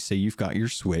 Say you've got your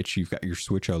Switch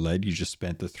OLED, you just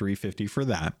spent the $350 for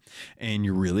that, and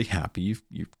you're really happy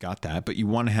you've got that, but you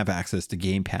want to have access to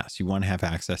Game Pass, you want to have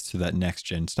access to that next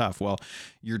gen stuff. Well,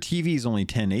 your TV is only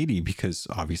 1080 because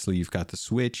obviously you've got the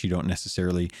Switch. You don't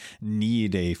necessarily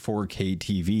need a 4K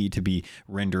TV to be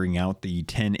rendering out the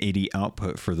 1080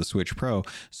 output for the Switch Pro.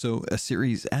 So a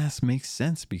Series S makes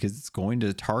sense because it's going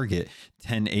to target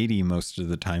 1080 most of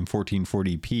the time,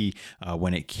 1440p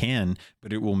when it can,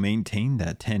 but it will maintain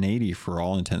that 1080 for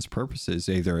all intents purposes,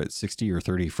 either at 60 or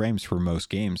 30 frames for most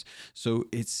games. So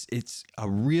it's a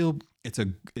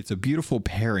beautiful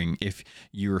pairing if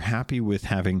you're happy with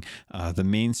having the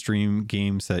mainstream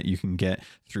games that you can get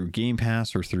through Game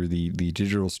Pass or through the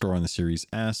digital store on the Series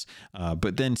S,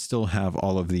 but then still have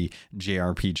all of the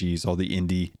JRPGs, all the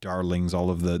indie darlings,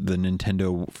 all of the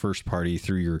Nintendo first party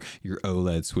through your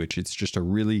OLED Switch. It's just a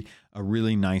really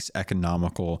nice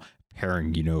economical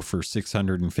pairing. You know, for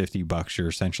 $650, you're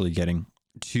essentially getting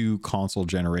two console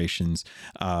generations,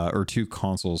 or two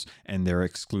consoles and their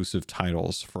exclusive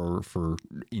titles for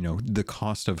the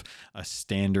cost of a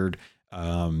standard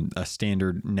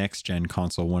next gen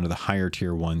console, one of the higher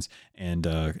tier ones, and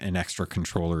an extra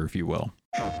controller, if you will.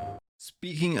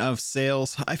 Speaking of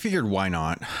sales, I figured why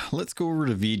not? Let's go over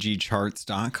to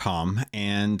VGCharts.com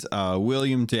and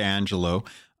William D'Angelo,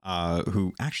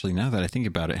 who actually, now that I think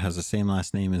about it, has the same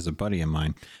last name as a buddy of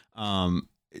mine,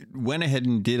 went ahead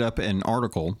and did up an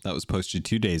article that was posted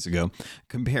 2 days ago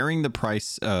comparing the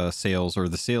price sales, or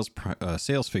the sales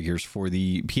figures for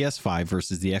the PS5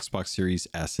 versus the Xbox Series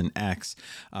S and X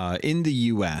in the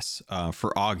US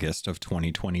for August of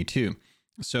 2022.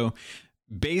 So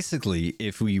basically,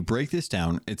 if we break this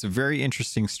down, it's a very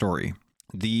interesting story.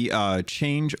 The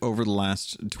change over the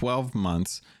last 12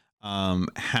 months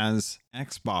has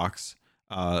Xbox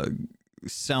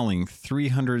selling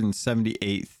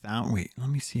 378,000. Wait, let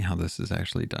me see how this is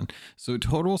actually done. So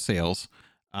total sales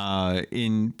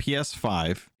in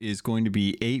PS5 is going to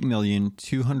be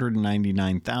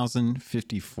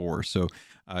 8,299,054. So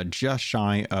just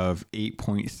shy of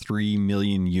 8.3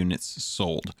 million units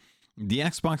sold. The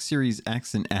Xbox Series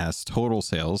X and S total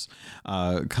sales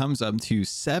comes up to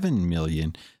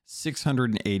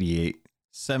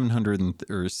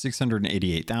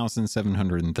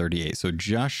 688,738. So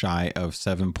just shy of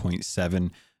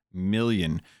 7.7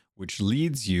 million, which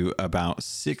leads you about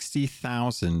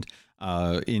 60,000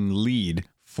 in lead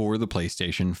for the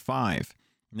PlayStation 5.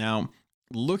 Now,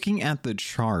 looking at the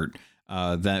chart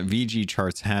that VG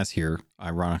Charts has here,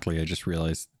 ironically, I just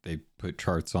realized they put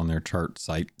charts on their chart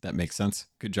site. That makes sense.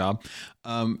 Good job.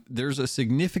 There's a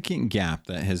significant gap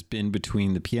that has been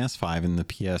between the PS5 and the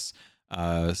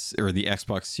the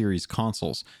Xbox Series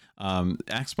consoles.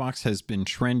 Xbox has been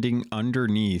trending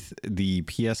underneath the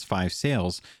PS5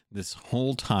 sales this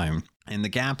whole time. And the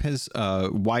gap has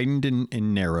widened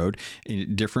and narrowed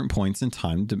in different points in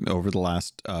time over the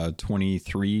last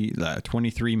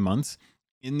 23 months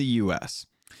in the US.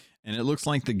 And it looks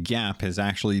like the gap has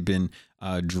actually been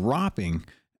dropping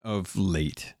of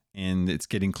late, and it's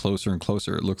getting closer and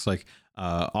closer. It looks like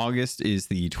August is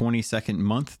the 22nd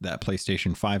month that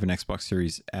PlayStation 5 and Xbox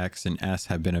Series X and S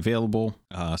have been available.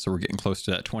 So we're getting close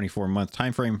to that 24-month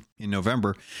time frame. In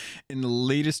November, in the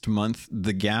latest month,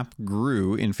 the gap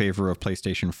grew in favor of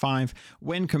PlayStation 5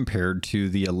 when compared to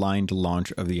the aligned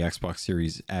launch of the Xbox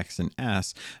Series X and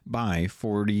S by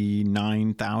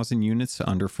 49,000 units to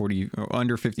under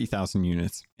 50,000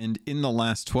 units. And in the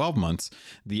last 12 months,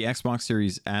 the Xbox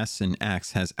Series S and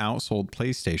X has outsold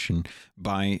PlayStation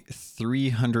by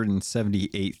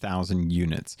 378,000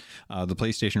 units. The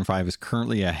PlayStation 5 is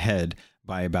currently ahead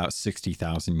by about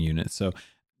 60,000 units. So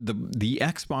the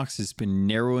Xbox has been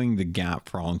narrowing the gap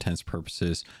for all intents and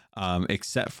purposes,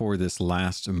 except for this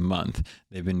last month.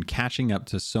 They've been catching up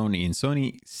to Sony, and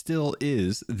Sony still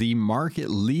is the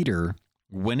market leader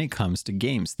when it comes to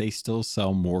games. They still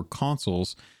sell more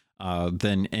consoles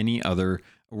than any other.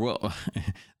 Well,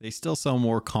 they still sell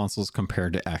more consoles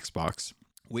compared to Xbox,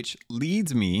 which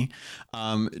leads me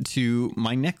to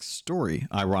my next story,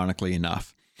 ironically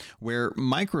enough, where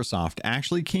Microsoft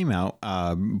actually came out,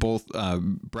 both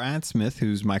Brad Smith,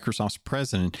 who's Microsoft's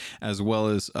president, as well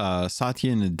as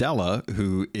Satya Nadella,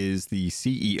 who is the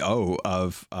CEO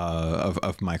of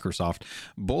Microsoft.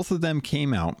 Both of them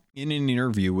came out in an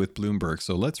interview with Bloomberg.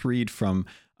 So let's read from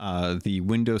the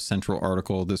Windows Central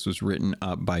article. This was written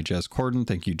up by Jez Corden.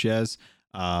 Thank you, Jez.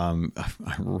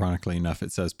 Ironically enough,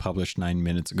 it says published 9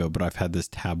 minutes ago, but I've had this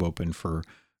tab open for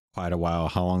quite a while.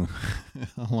 How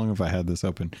long have I had this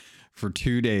open? For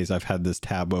 2 days I've had this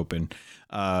tab open.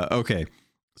 Okay.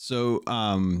 So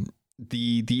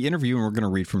the interview, and we're going to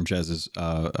read from Jez's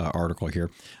article here.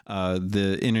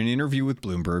 In an interview with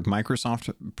Bloomberg,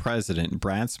 Microsoft President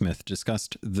Brad Smith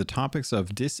discussed the topics of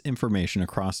disinformation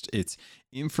across its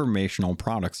informational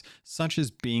products, such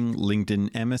as Bing, LinkedIn,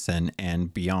 MSN,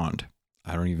 and Beyond.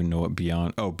 I don't even know what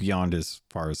Beyond. Oh, Beyond as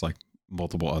far as like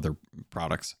multiple other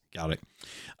products. Got it.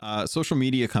 Social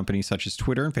media companies such as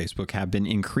Twitter and Facebook have been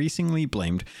increasingly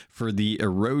blamed for the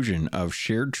erosion of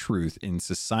shared truth in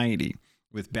society,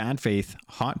 with bad faith,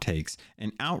 hot takes,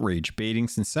 and outrage baiting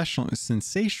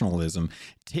sensationalism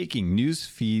taking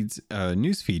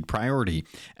newsfeed priority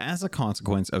as a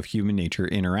consequence of human nature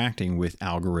interacting with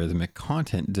algorithmic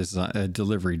content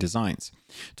delivery designs.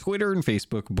 Twitter and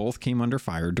Facebook both came under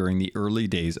fire during the early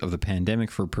days of the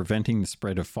pandemic for preventing the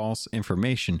spread of false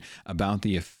information about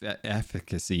the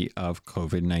efficacy of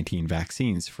COVID-19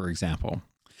 vaccines, for example.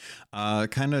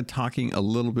 Kind of talking a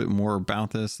little bit more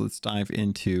about this, let's dive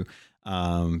into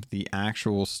the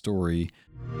actual story.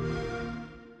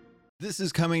 This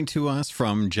is coming to us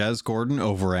from Jez Corden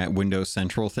over at Windows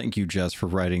Central. Thank you, Jez, for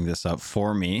writing this up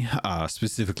for me,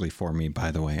 specifically for me, by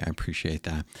the way. I appreciate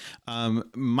that.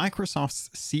 Microsoft's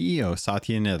CEO,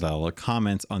 Satya Nadella,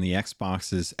 comments on the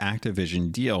Xbox's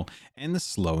Activision deal and the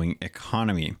slowing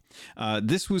economy.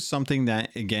 This was something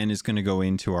that, again, is going to go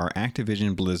into our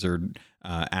Activision Blizzard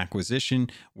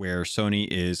acquisition, where Sony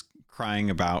is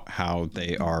crying about how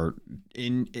they are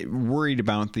worried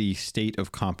about the state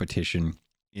of competition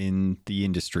in the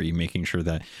industry, making sure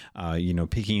that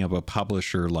picking up a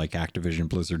publisher like Activision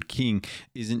Blizzard King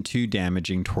isn't too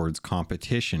damaging towards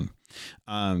competition.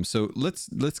 So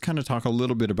let's kind of talk a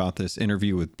little bit about this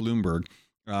interview with Bloomberg.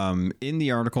 In the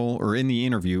article, or in the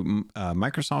interview,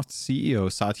 Microsoft's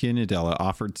CEO Satya Nadella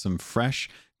offered some fresh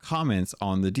comments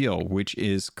on the deal, which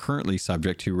is currently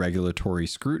subject to regulatory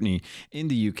scrutiny in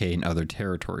the UK and other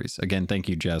territories. Again, thank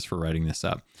you, Jez, for writing this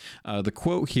up. The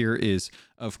quote here is,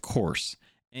 "Of course,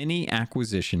 any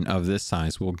acquisition of this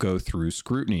size will go through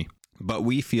scrutiny, but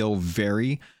we feel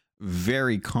very,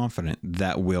 very confident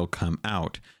that will come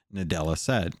out," Nadella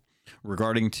said.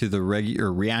 Reacting to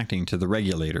the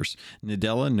regulators,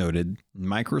 Nadella noted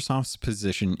Microsoft's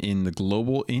position in the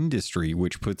global industry,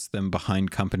 which puts them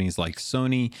behind companies like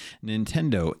Sony,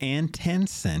 Nintendo, and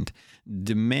Tencent,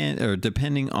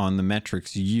 depending on the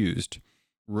metrics used.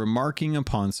 Remarking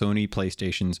upon Sony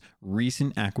PlayStation's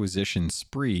recent acquisition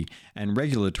spree and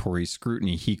regulatory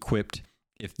scrutiny, he quipped,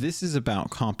 "If this is about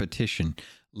competition,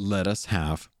 let us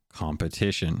have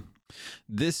competition."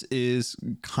 This is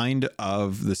kind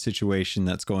of the situation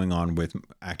that's going on with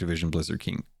Activision Blizzard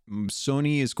King.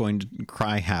 Sony is going to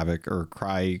cry havoc, or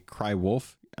cry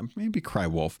wolf. maybe cry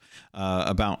wolf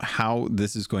about how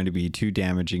this is going to be too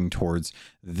damaging towards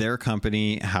their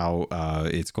company, how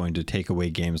it's going to take away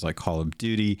games like Call of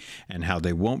Duty, and how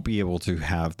they won't be able to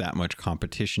have that much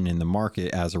competition in the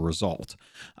market as a result.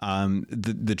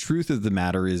 The truth of the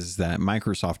matter is that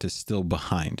Microsoft is still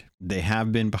behind. They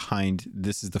have been behind.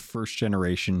 This is the first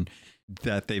generation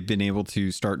that they've been able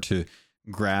to start to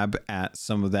grab at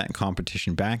some of that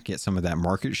competition back, get some of that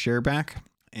market share back.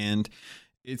 And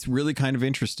it's really kind of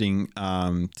interesting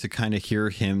to kind of hear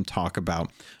him talk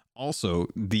about also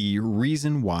the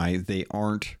reason why they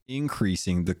aren't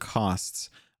increasing the costs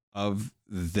of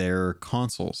their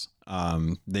consoles.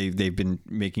 They've been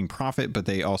making profit, but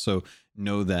they also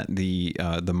know that the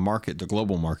market, the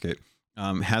global market,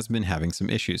 has been having some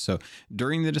issues. So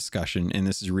during the discussion, and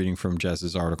this is reading from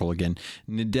Jez's article again,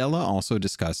 Nadella also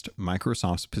discussed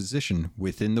Microsoft's position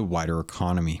within the wider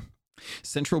economy.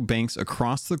 Central banks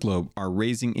across the globe are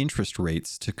raising interest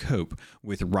rates to cope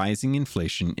with rising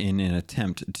inflation in an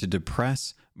attempt to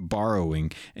depress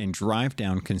borrowing and drive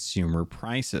down consumer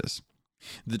prices.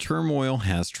 The turmoil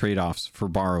has trade-offs for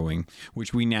borrowing,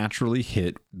 which we naturally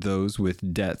hit those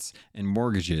with debts and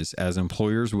mortgages, as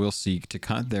employers will seek to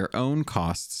cut their own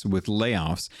costs with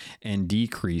layoffs and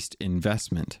decreased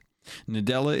investment.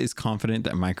 Nadella is confident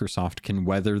that Microsoft can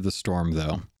weather the storm,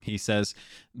 though. He says,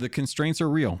 "The constraints are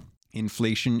real.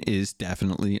 Inflation is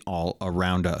definitely all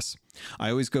around us. I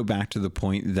always go back to the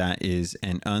point that is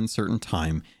an uncertain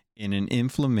time in an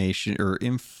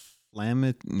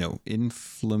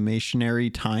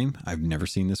inflammationary time." I've never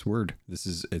seen this word.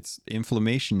 It's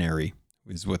inflammationary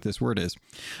is what this word is.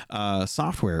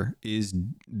 Software is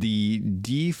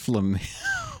the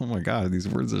oh my God, these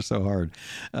words are so hard.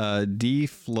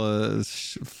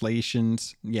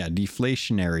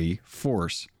 Deflationary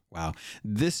force. Wow.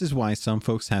 This is why some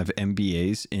folks have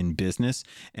MBAs in business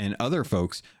and other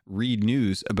folks read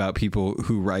news about people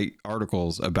who write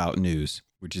articles about news,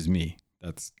 which is me.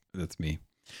 That's me.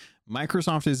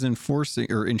 Microsoft is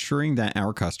ensuring that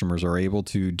our customers are able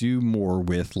to do more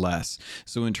with less.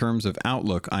 So in terms of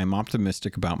outlook, I'm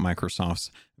optimistic about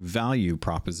Microsoft's value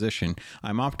proposition.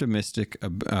 I'm optimistic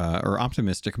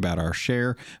about our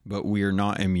share, but we are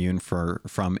not immune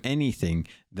from anything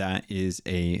that is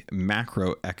a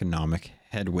macroeconomic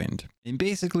headwind. And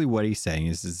basically what he's saying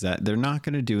is that they're not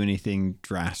going to do anything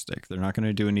drastic. They're not going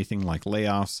to do anything like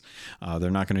layoffs.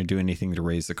 They're not going to do anything to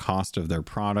raise the cost of their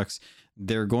products.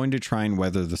 They're going to try and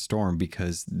weather the storm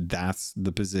because that's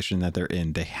the position that they're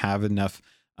in. They have enough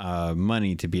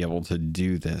money to be able to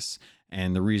do this.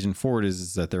 And the reason for it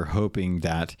is that they're hoping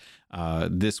that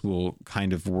this will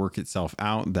kind of work itself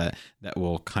out, that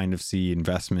will kind of see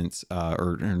investments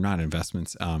or not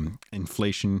investments,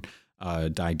 inflation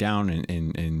die down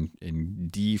in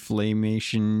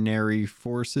deflationary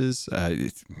forces. I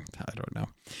don't know.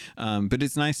 But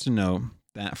it's nice to know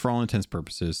that for all intents and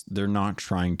purposes, they're not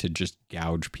trying to just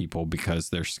gouge people because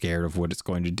they're scared of what it's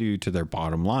going to do to their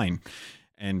bottom line.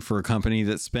 And for a company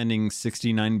that's spending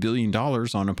 $69 billion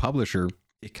on a publisher,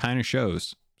 it kind of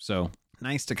shows. So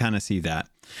nice to kind of see that.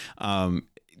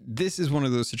 This is one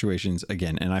of those situations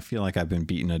again, and I feel like I've been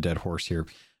beating a dead horse here.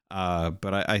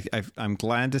 But I'm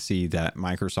glad to see that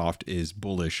Microsoft is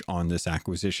bullish on this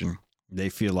acquisition. They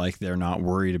feel like they're not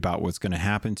worried about what's going to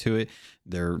happen to it.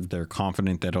 They're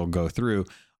confident that it'll go through.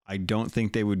 I don't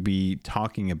think they would be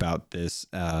talking about this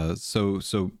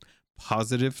so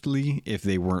positively if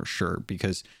they weren't sure,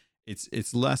 because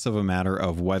it's less of a matter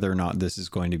of whether or not this is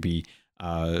going to be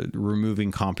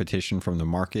removing competition from the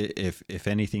market. If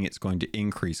anything, it's going to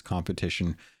increase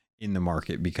competition in the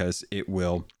market because it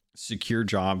will secure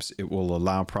jobs, it will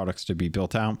allow products to be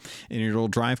built out, and it'll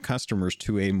drive customers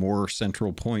to a more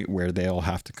central point where they'll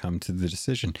have to come to the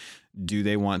decision. Do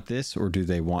they want this or do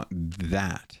they want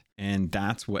that? And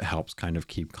that's what helps kind of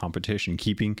keep competition,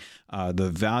 keeping the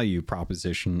value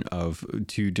proposition of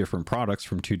two different products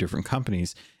from two different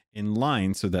companies in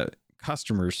line so that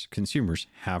consumers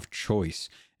have choice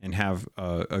and have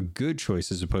a good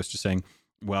choice, as opposed to saying,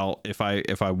 well, if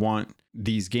I want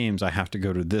these games, I have to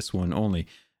go to this one only.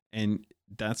 And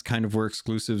that's kind of where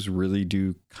exclusives really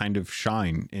do kind of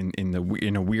shine in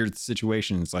a weird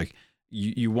situation. It's like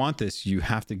you want this, you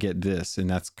have to get this. And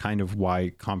that's kind of why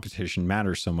competition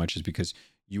matters so much, is because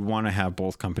you want to have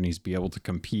both companies be able to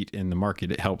compete in the market.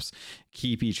 It helps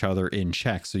keep each other in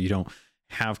check, so you don't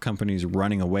have companies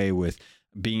running away with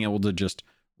being able to just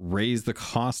raise the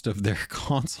cost of their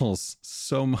consoles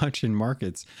so much in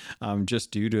markets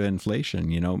just due to inflation.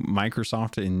 You know,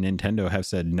 Microsoft and Nintendo have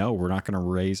said, no, we're not going to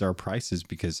raise our prices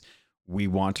because we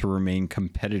want to remain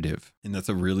competitive. And that's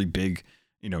a really big,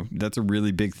 that's a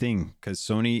really big thing, because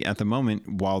Sony at the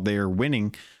moment, while they are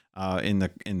winning in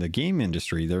the game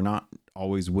industry, they're not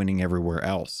always winning everywhere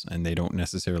else, and they don't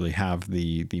necessarily have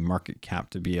the market cap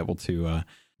to be able to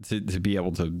be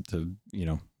able to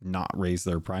not raise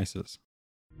their prices.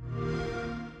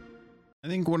 I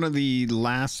think one of the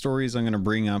last stories I'm going to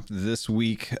bring up this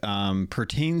week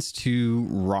pertains to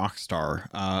Rockstar.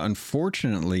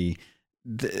 Unfortunately,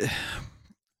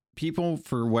 people,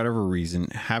 for whatever reason,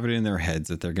 have it in their heads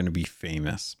that they're going to be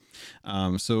famous.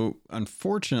 So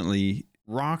unfortunately,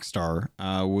 Rockstar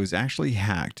was actually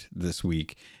hacked this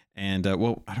week. And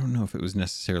well, I don't know if it was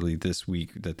necessarily this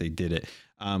week that they did it,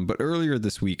 but earlier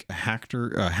this week, a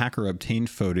hacker obtained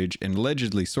footage and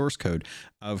allegedly source code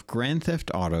of Grand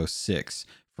Theft Auto 6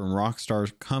 from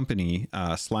Rockstar's company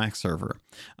Slack server.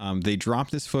 They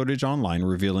dropped this footage online,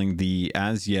 revealing the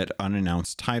as yet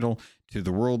unannounced title to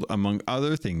the world, among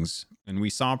other things, and we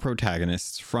saw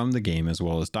protagonists from the game as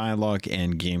well as dialogue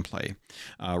and gameplay.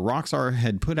 Rockstar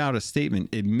had put out a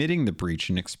statement admitting the breach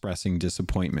and expressing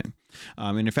disappointment.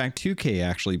 And in fact, 2K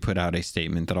actually put out a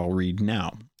statement that I'll read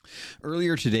now.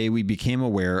 Earlier today, we became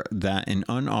aware that an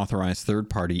unauthorized third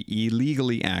party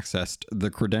illegally accessed the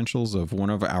credentials of one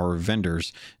of our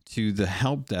vendors to the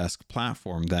help desk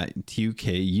platform that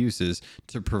 2K uses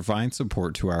to provide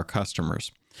support to our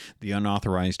customers. The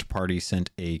unauthorized party sent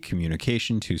a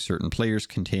communication to certain players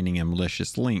containing a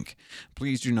malicious link.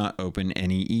 Please do not open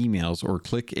any emails or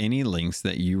click any links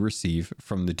that you receive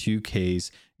from the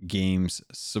 2K's games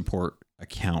support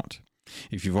account.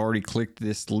 If you've already clicked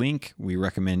this link, we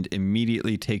recommend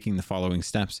immediately taking the following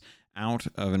steps out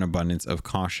of an abundance of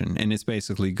caution. And it's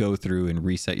basically go through and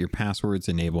reset your passwords,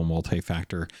 enable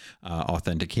multi-factor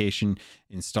authentication,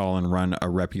 install and run a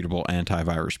reputable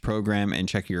antivirus program, and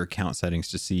check your account settings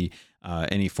to see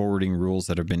any forwarding rules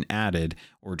that have been added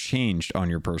or changed on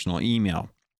your personal email.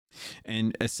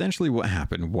 And essentially what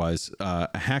happened was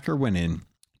a hacker went in,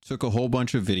 took a whole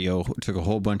bunch of video, took a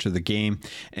whole bunch of the game,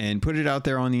 and put it out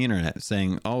there on the internet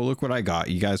saying, "Oh, look what I got.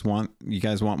 You guys want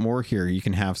more? Here, you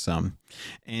can have some."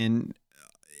 And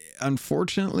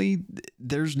unfortunately,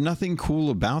 there's nothing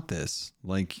cool about this.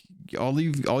 Like, all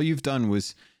you've done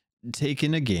was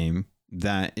taken a game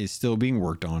that is still being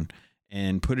worked on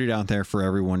and put it out there for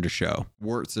everyone to show,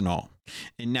 warts and all.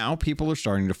 And now people are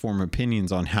starting to form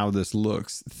opinions on how this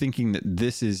looks, thinking that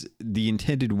this is the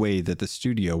intended way that the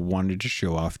studio wanted to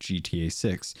show off GTA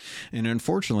 6. And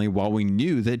unfortunately, while we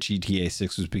knew that GTA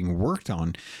 6 was being worked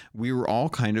on, we were all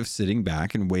kind of sitting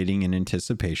back and waiting in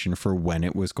anticipation for when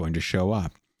it was going to show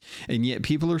up. And yet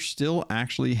people are still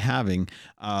actually having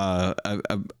a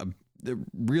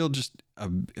real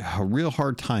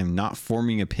hard time not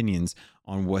forming opinions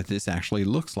on what this actually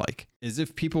looks like, as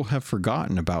if people have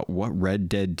forgotten about what Red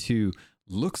Dead 2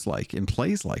 looks like and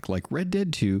plays like. Like, Red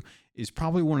Dead 2 is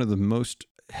probably one of the most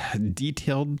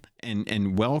detailed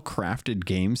and well-crafted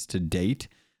games to date.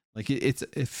 Like, it's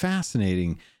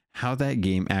fascinating how that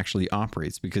game actually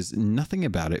operates, because nothing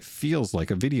about it feels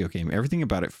like a video game. Everything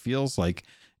about it feels like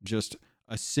just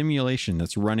a simulation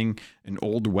that's running an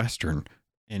old Western,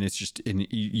 and it's just, and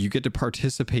you get to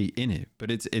participate in it.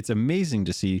 But it's amazing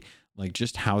to see, like,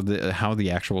 just how the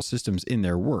actual systems in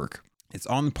there work. It's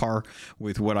on par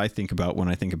with what I think about when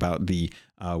I think about the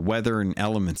weather and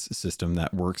elements system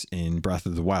that works in Breath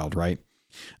of the Wild, right?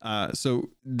 So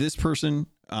this person,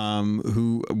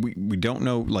 who we don't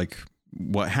know like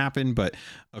what happened, but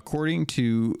according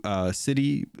to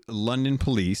City London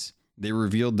police, they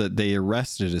revealed that they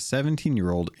arrested a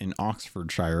 17-year-old in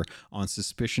Oxfordshire on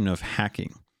suspicion of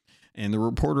hacking. And the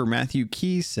reporter Matthew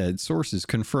Keyes said sources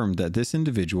confirmed that this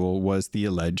individual was the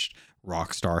alleged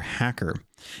Rockstar hacker.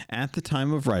 At the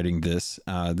time of writing this,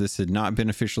 this had not been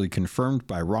officially confirmed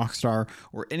by Rockstar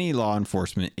or any law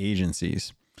enforcement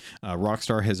agencies.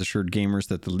 Rockstar has assured gamers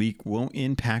that the leak won't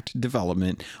impact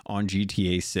development on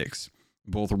GTA 6.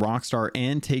 Both Rockstar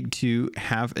and Take-Two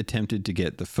have attempted to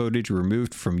get the footage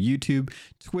removed from YouTube,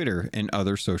 Twitter, and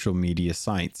other social media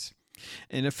sites.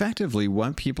 And effectively,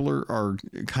 what people are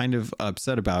kind of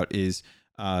upset about is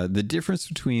the difference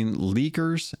between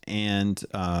leakers and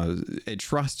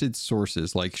trusted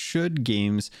sources. Like, should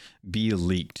games be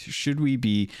leaked? Should we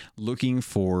be looking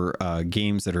for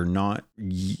games that are not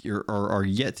or are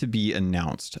yet to be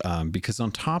announced? Because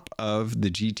on top of the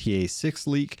GTA 6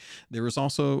 leak, there was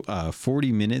also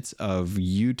 40 minutes of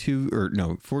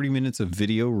 40 minutes of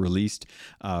video released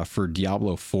for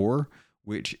Diablo 4,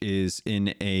 which is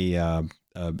in a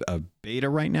beta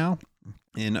right now.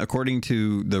 And according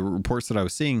to the reports that I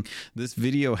was seeing, this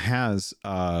video has,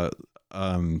 I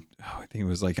think it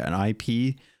was like an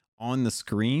IP on the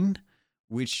screen,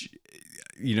 which,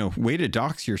 way to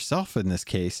dox yourself in this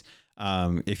case.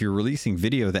 if you're releasing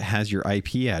video that has your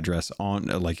IP address on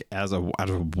like as a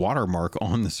watermark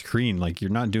on the screen, like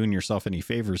you're not doing yourself any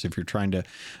favors if you're trying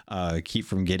to keep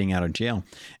from getting out of jail.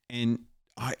 And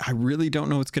I really don't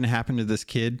know what's going to happen to this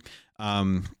kid.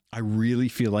 I really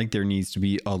feel like there needs to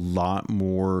be a lot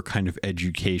more kind of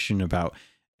education about,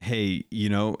 hey, you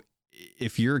know,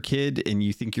 if you're a kid and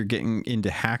you think you're getting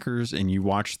into hackers and you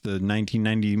watched the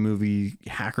 1990 movie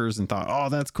Hackers and thought, oh,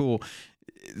 that's cool.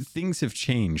 Things have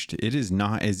changed. It is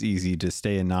not as easy to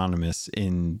stay anonymous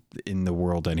in the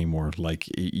world anymore. Like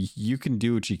you can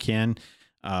do what you can.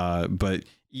 But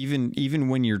even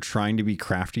when you're trying to be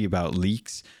crafty about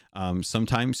leaks,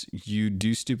 sometimes you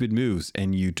do stupid moves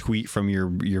and you tweet from your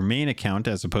main account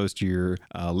as opposed to your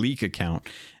leak account,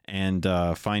 and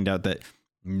find out that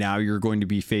now you're going to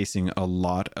be facing a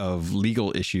lot of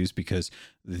legal issues because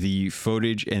the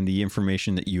footage and the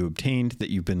information that you obtained that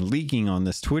you've been leaking on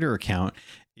this Twitter account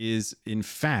is in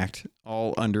fact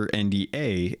all under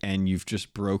NDA, and you've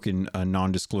just broken a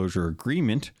non-disclosure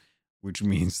agreement, which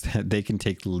means that they can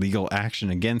take legal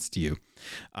action against you.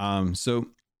 So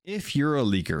if you're a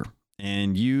leaker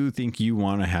and you think you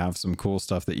want to have some cool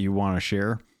stuff that you want to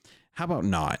share, how about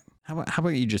not? How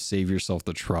about you just save yourself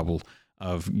the trouble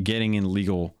of getting in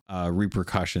legal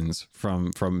repercussions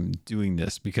from doing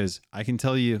this? Because I can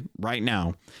tell you right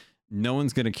now, no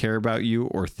one's going to care about you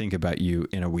or think about you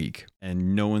in a week,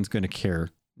 and no one's going to care.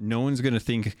 No one's going to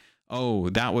think, oh,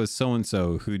 that was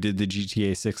so-and-so who did the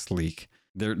GTA 6 leak.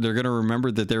 They're going to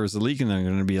remember that there was a leak, and they're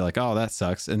going to be like, oh, that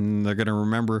sucks. And they're going to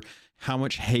remember how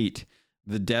much hate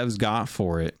the devs got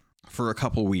for it for a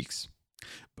couple weeks.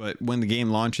 But when the game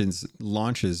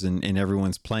launches and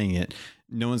everyone's playing it,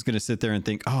 no one's going to sit there and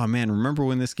think, oh man, remember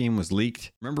when this game was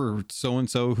leaked? Remember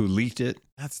so-and-so who leaked it?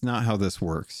 That's not how this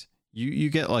works. You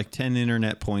get like 10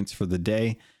 internet points for the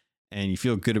day, and you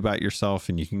feel good about yourself,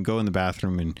 and you can go in the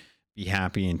bathroom and be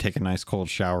happy and take a nice cold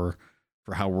shower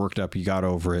for how worked up you got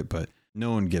over it. But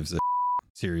no one gives a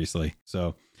seriously.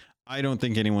 So I don't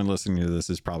think anyone listening to this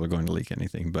is probably going to leak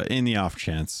anything, but in the off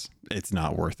chance, it's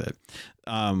not worth it.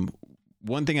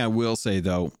 One thing I will say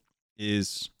though,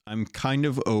 is I'm kind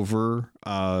of over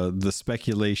the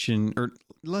speculation, or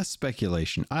less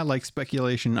speculation. I like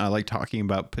speculation. I like talking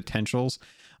about potentials.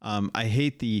 I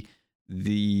hate the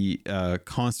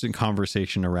constant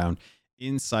conversation around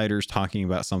insiders talking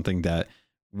about something that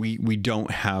we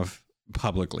don't have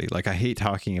publicly. Like, I hate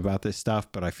talking about this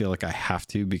stuff, but I feel like I have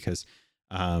to, because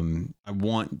I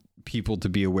want people to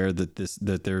be aware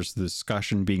that there's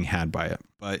discussion being had by it.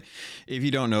 But if you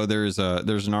don't know, there's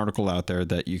an article out there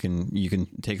that you can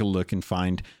take a look and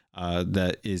find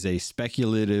that is a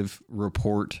speculative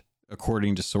report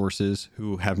according to sources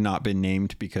who have not been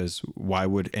named, because why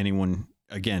would anyone?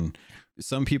 Again,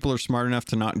 some people are smart enough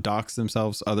to not dox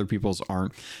themselves. Other people's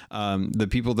aren't. The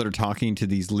people that are talking to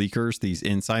these leakers, these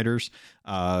insiders,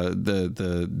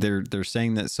 they're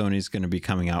saying that Sony's going to be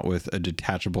coming out with a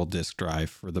detachable disk drive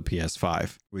for the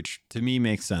PS5, which to me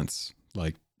makes sense.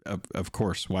 Like, of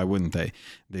course, why wouldn't they?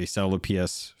 They sell a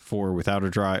PS4 without a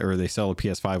drive, or they sell a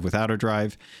PS5 without a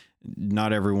drive.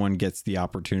 Not everyone gets the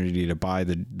opportunity to buy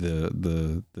the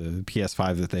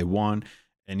PS5 that they want.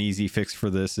 An easy fix for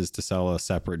this is to sell a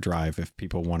separate drive. If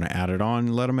people want to add it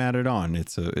on, let them add it on.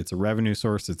 It's a revenue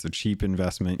source. It's a cheap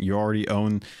investment. You already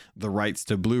own the rights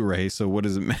to Blu-ray, so what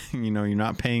does it mean? You're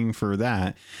not paying for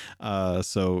that.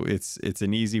 So it's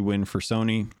an easy win for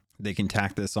Sony. They can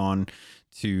tack this on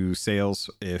to sales.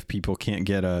 If people can't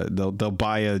get they'll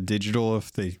buy a digital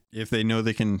if they know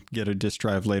they can get a disc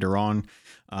drive later on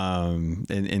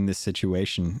in this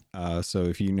situation. So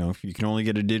if you can only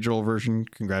get a digital version,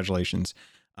 congratulations.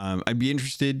 I'd be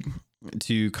interested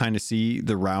to kind of see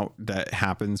the route that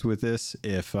happens with this.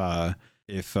 If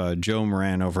Joe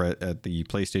Moran over at the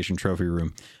PlayStation Trophy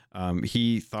Room,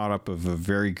 he thought up of a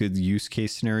very good use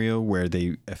case scenario where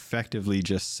they effectively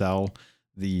just sell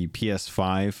the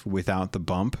PS5 without the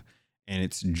bump, and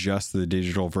it's just the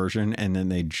digital version, and then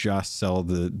they just sell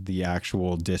the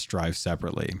actual disc drive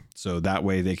separately. So that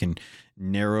way they can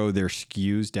narrow their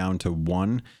SKUs down to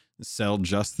one, sell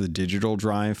just the digital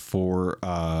drive for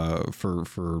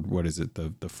what is it,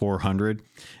 the 400,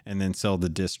 and then sell the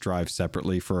disc drive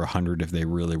separately for 100 if they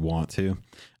really want to.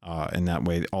 And that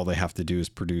way all they have to do is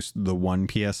produce the one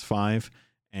PS5,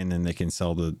 and then they can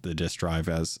sell the disc drive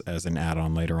as an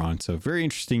add-on later on. So very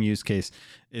interesting use case.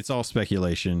 It's all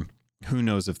speculation. Who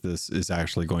knows if this is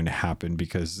actually going to happen,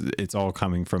 because it's all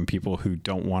coming from people who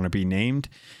don't want to be named.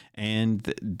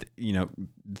 And,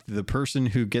 the person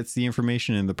who gets the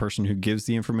information and the person who gives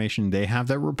the information, they have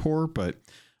that rapport. But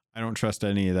I don't trust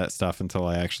any of that stuff until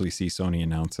I actually see Sony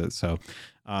announce it. So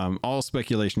all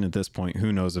speculation at this point.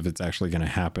 Who knows if it's actually going to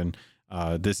happen?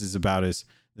 This is about as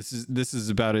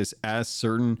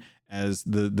certain as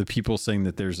the people saying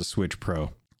that there's a Switch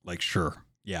Pro. Like, sure,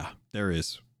 yeah, there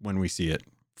is when we see it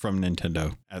from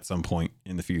Nintendo at some point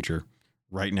in the future,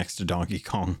 right next to Donkey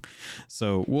Kong.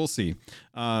 So we'll see.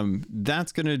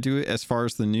 That's going to do it as far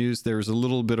as the news. There's a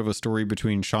little bit of a story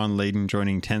between Sean Layden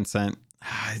joining Tencent.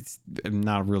 I'm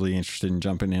not really interested in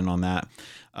jumping in on that.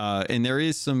 And there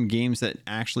is some games that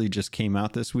actually just came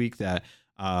out this week that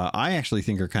I actually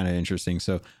think are kind of interesting.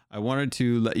 So I wanted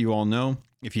to let you all know,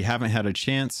 if you haven't had a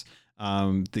chance,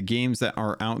 the games that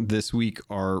are out this week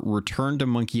are Return to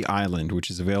Monkey Island,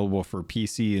 which is available for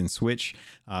PC and Switch,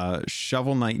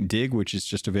 Shovel Knight Dig, which is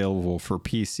just available for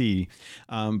PC.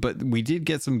 But we did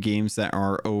get some games that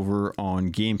are over on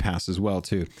Game Pass as well,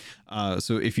 too.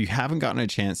 So if you haven't gotten a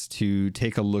chance to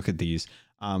take a look at these,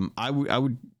 I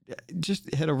would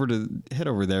just head over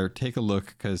there, take a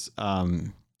look, because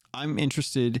I'm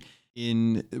interested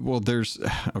in, well, there's a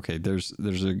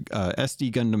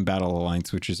SD Gundam Battle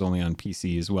Alliance, which is only on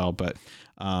PC as well, but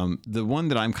the one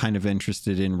that I'm kind of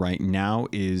interested in right now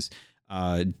is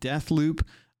Deathloop,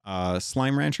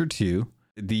 Slime Rancher 2,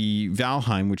 the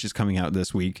Valheim, which is coming out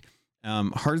this week,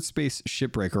 Hard Space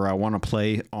Shipbreaker. I want to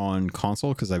play on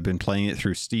console because I've been playing it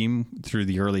through Steam through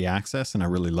the early access, and I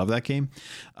really love that game.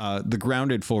 The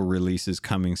Grounded full release is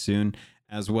coming soon,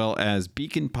 as well as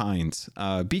Beacon Pines.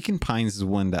 Beacon Pines is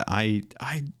one that I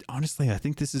honestly, I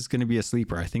think this is going to be a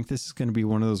sleeper. I think this is going to be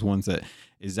one of those ones that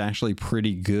is actually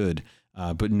pretty good,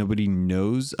 but nobody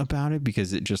knows about it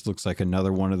because it just looks like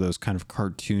another one of those kind of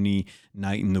cartoony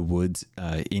Night in the Woods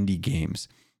indie games.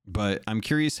 But I'm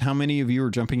curious how many of you are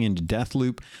jumping into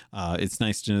Deathloop. It's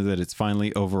nice to know that it's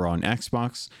finally over on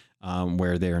Xbox,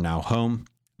 where they are now home.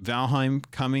 Valheim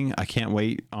coming. I can't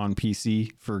wait on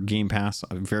PC for Game Pass.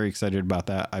 I'm very excited about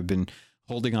that. I've been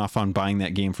holding off on buying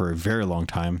that game for a very long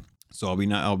time, so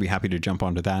I'll be happy to jump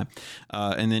onto that.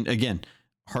 And then again,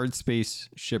 Hard Space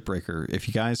Shipbreaker. If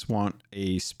you guys want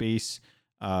a space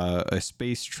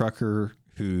trucker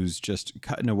who's just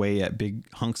cutting away at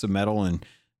big hunks of metal and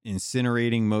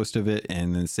incinerating most of it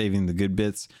and then saving the good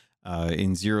bits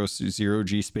in zero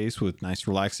G space with nice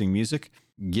relaxing music,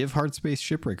 give Hard Space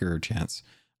Shipbreaker a chance.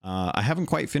 I haven't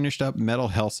quite finished up Metal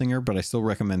Hellsinger, but I still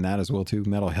recommend that as well too.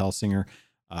 Metal Hellsinger,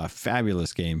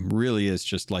 fabulous game. Really is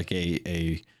just like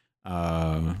it's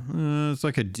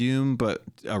like a Doom, but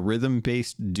a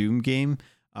rhythm-based Doom game.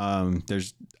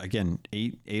 There's again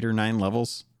 8 or 9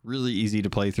 levels. Really easy to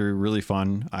play through. Really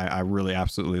fun. I really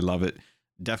absolutely love it.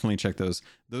 Definitely check those.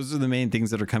 Those are the main things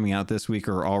that are coming out this week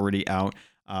or already out.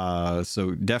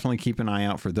 So definitely keep an eye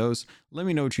out for those. Let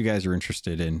me know what you guys are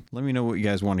interested in. Let me know what you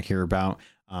guys want to hear about.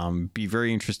 Be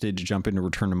very interested to jump into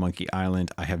Return to Monkey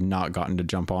Island. I have not gotten to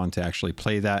jump on to actually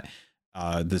play that.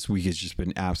 This week has just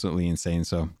been absolutely insane.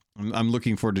 So I'm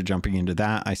looking forward to jumping into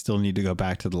that. I still need to go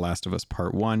back to The Last of Us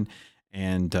Part 1.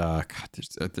 And God,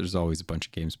 there's always a bunch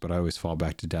of games, but I always fall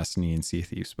back to Destiny and Sea of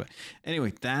Thieves. But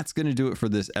anyway, that's going to do it for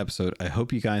this episode. I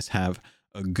hope you guys have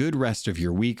a good rest of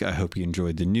your week. I hope you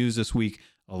enjoyed the news this week.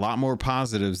 A lot more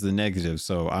positives than negatives,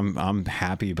 so I'm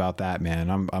happy about that,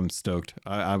 man. I'm stoked.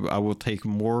 I will take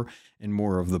more and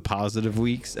more of the positive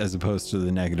weeks as opposed to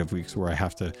the negative weeks where I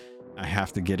have to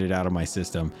get it out of my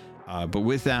system. But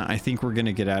with that, I think we're going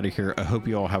to get out of here. I hope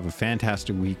you all have a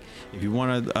fantastic week. If you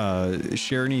want to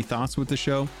share any thoughts with the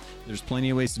show, there's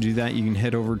plenty of ways to do that. You can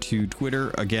head over to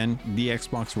Twitter. Again, the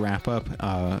Xbox Wrap Up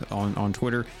on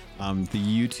Twitter. The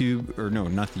YouTube, or no,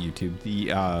 not the YouTube. The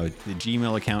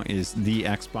Gmail account is the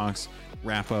Xbox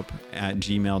Wrap Up at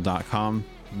gmail.com.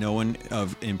 No one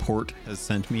of import has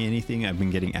sent me anything. I've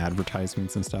been getting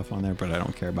advertisements and stuff on there, but I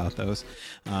don't care about those.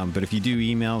 But if you do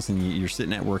emails and you're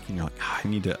sitting at work and you're like,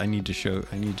 I need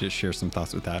to share some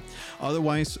thoughts with that.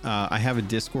 Otherwise, I have a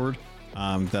Discord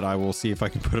that I will see if I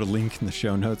can put a link in the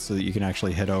show notes so that you can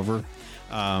actually head over.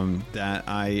 That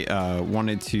I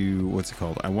wanted to,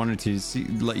 I wanted to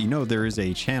let you know there is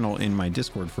a channel in my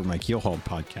Discord for my Keelhauled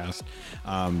podcast,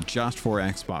 just for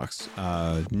Xbox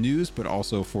news, but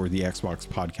also for the Xbox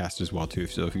podcast as well too.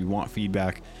 So if you want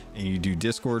feedback and you do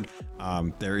Discord,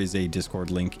 there is a Discord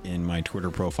link in my Twitter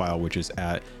profile, which is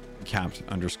at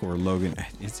capped_Logan.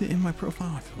 Is it in my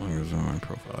profile? I feel like it was in my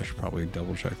profile. I should probably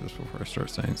double check this before I start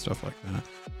saying stuff like that.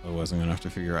 I wasn't gonna have to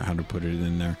figure out how to put it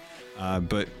in there.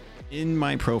 But in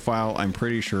my profile, I'm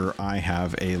pretty sure I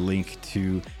have a link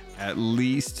to at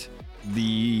least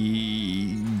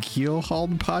the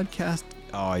Keelhauled podcast.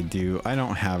 Oh, I do. I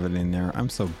don't have it in there. I'm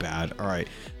so bad. All right.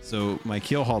 So my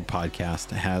Keelhauled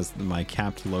podcast has my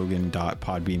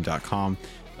cappedlogan.podbean.com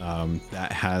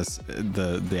that has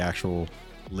the actual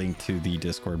link to the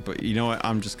Discord. But you know what?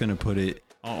 I'm just gonna put it.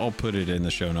 I'll put it in the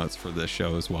show notes for this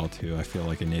show as well too. I feel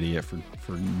like an idiot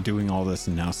for doing all this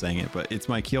and now saying it, but it's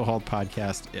my Keelhauled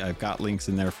podcast. I've got links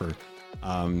in there for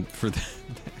the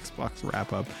Xbox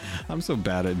wrap up. I'm so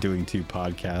bad at doing 2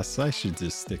 podcasts. I should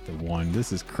just stick to 1.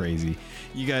 This is crazy.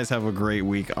 You guys have a great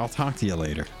week. I'll talk to you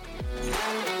later.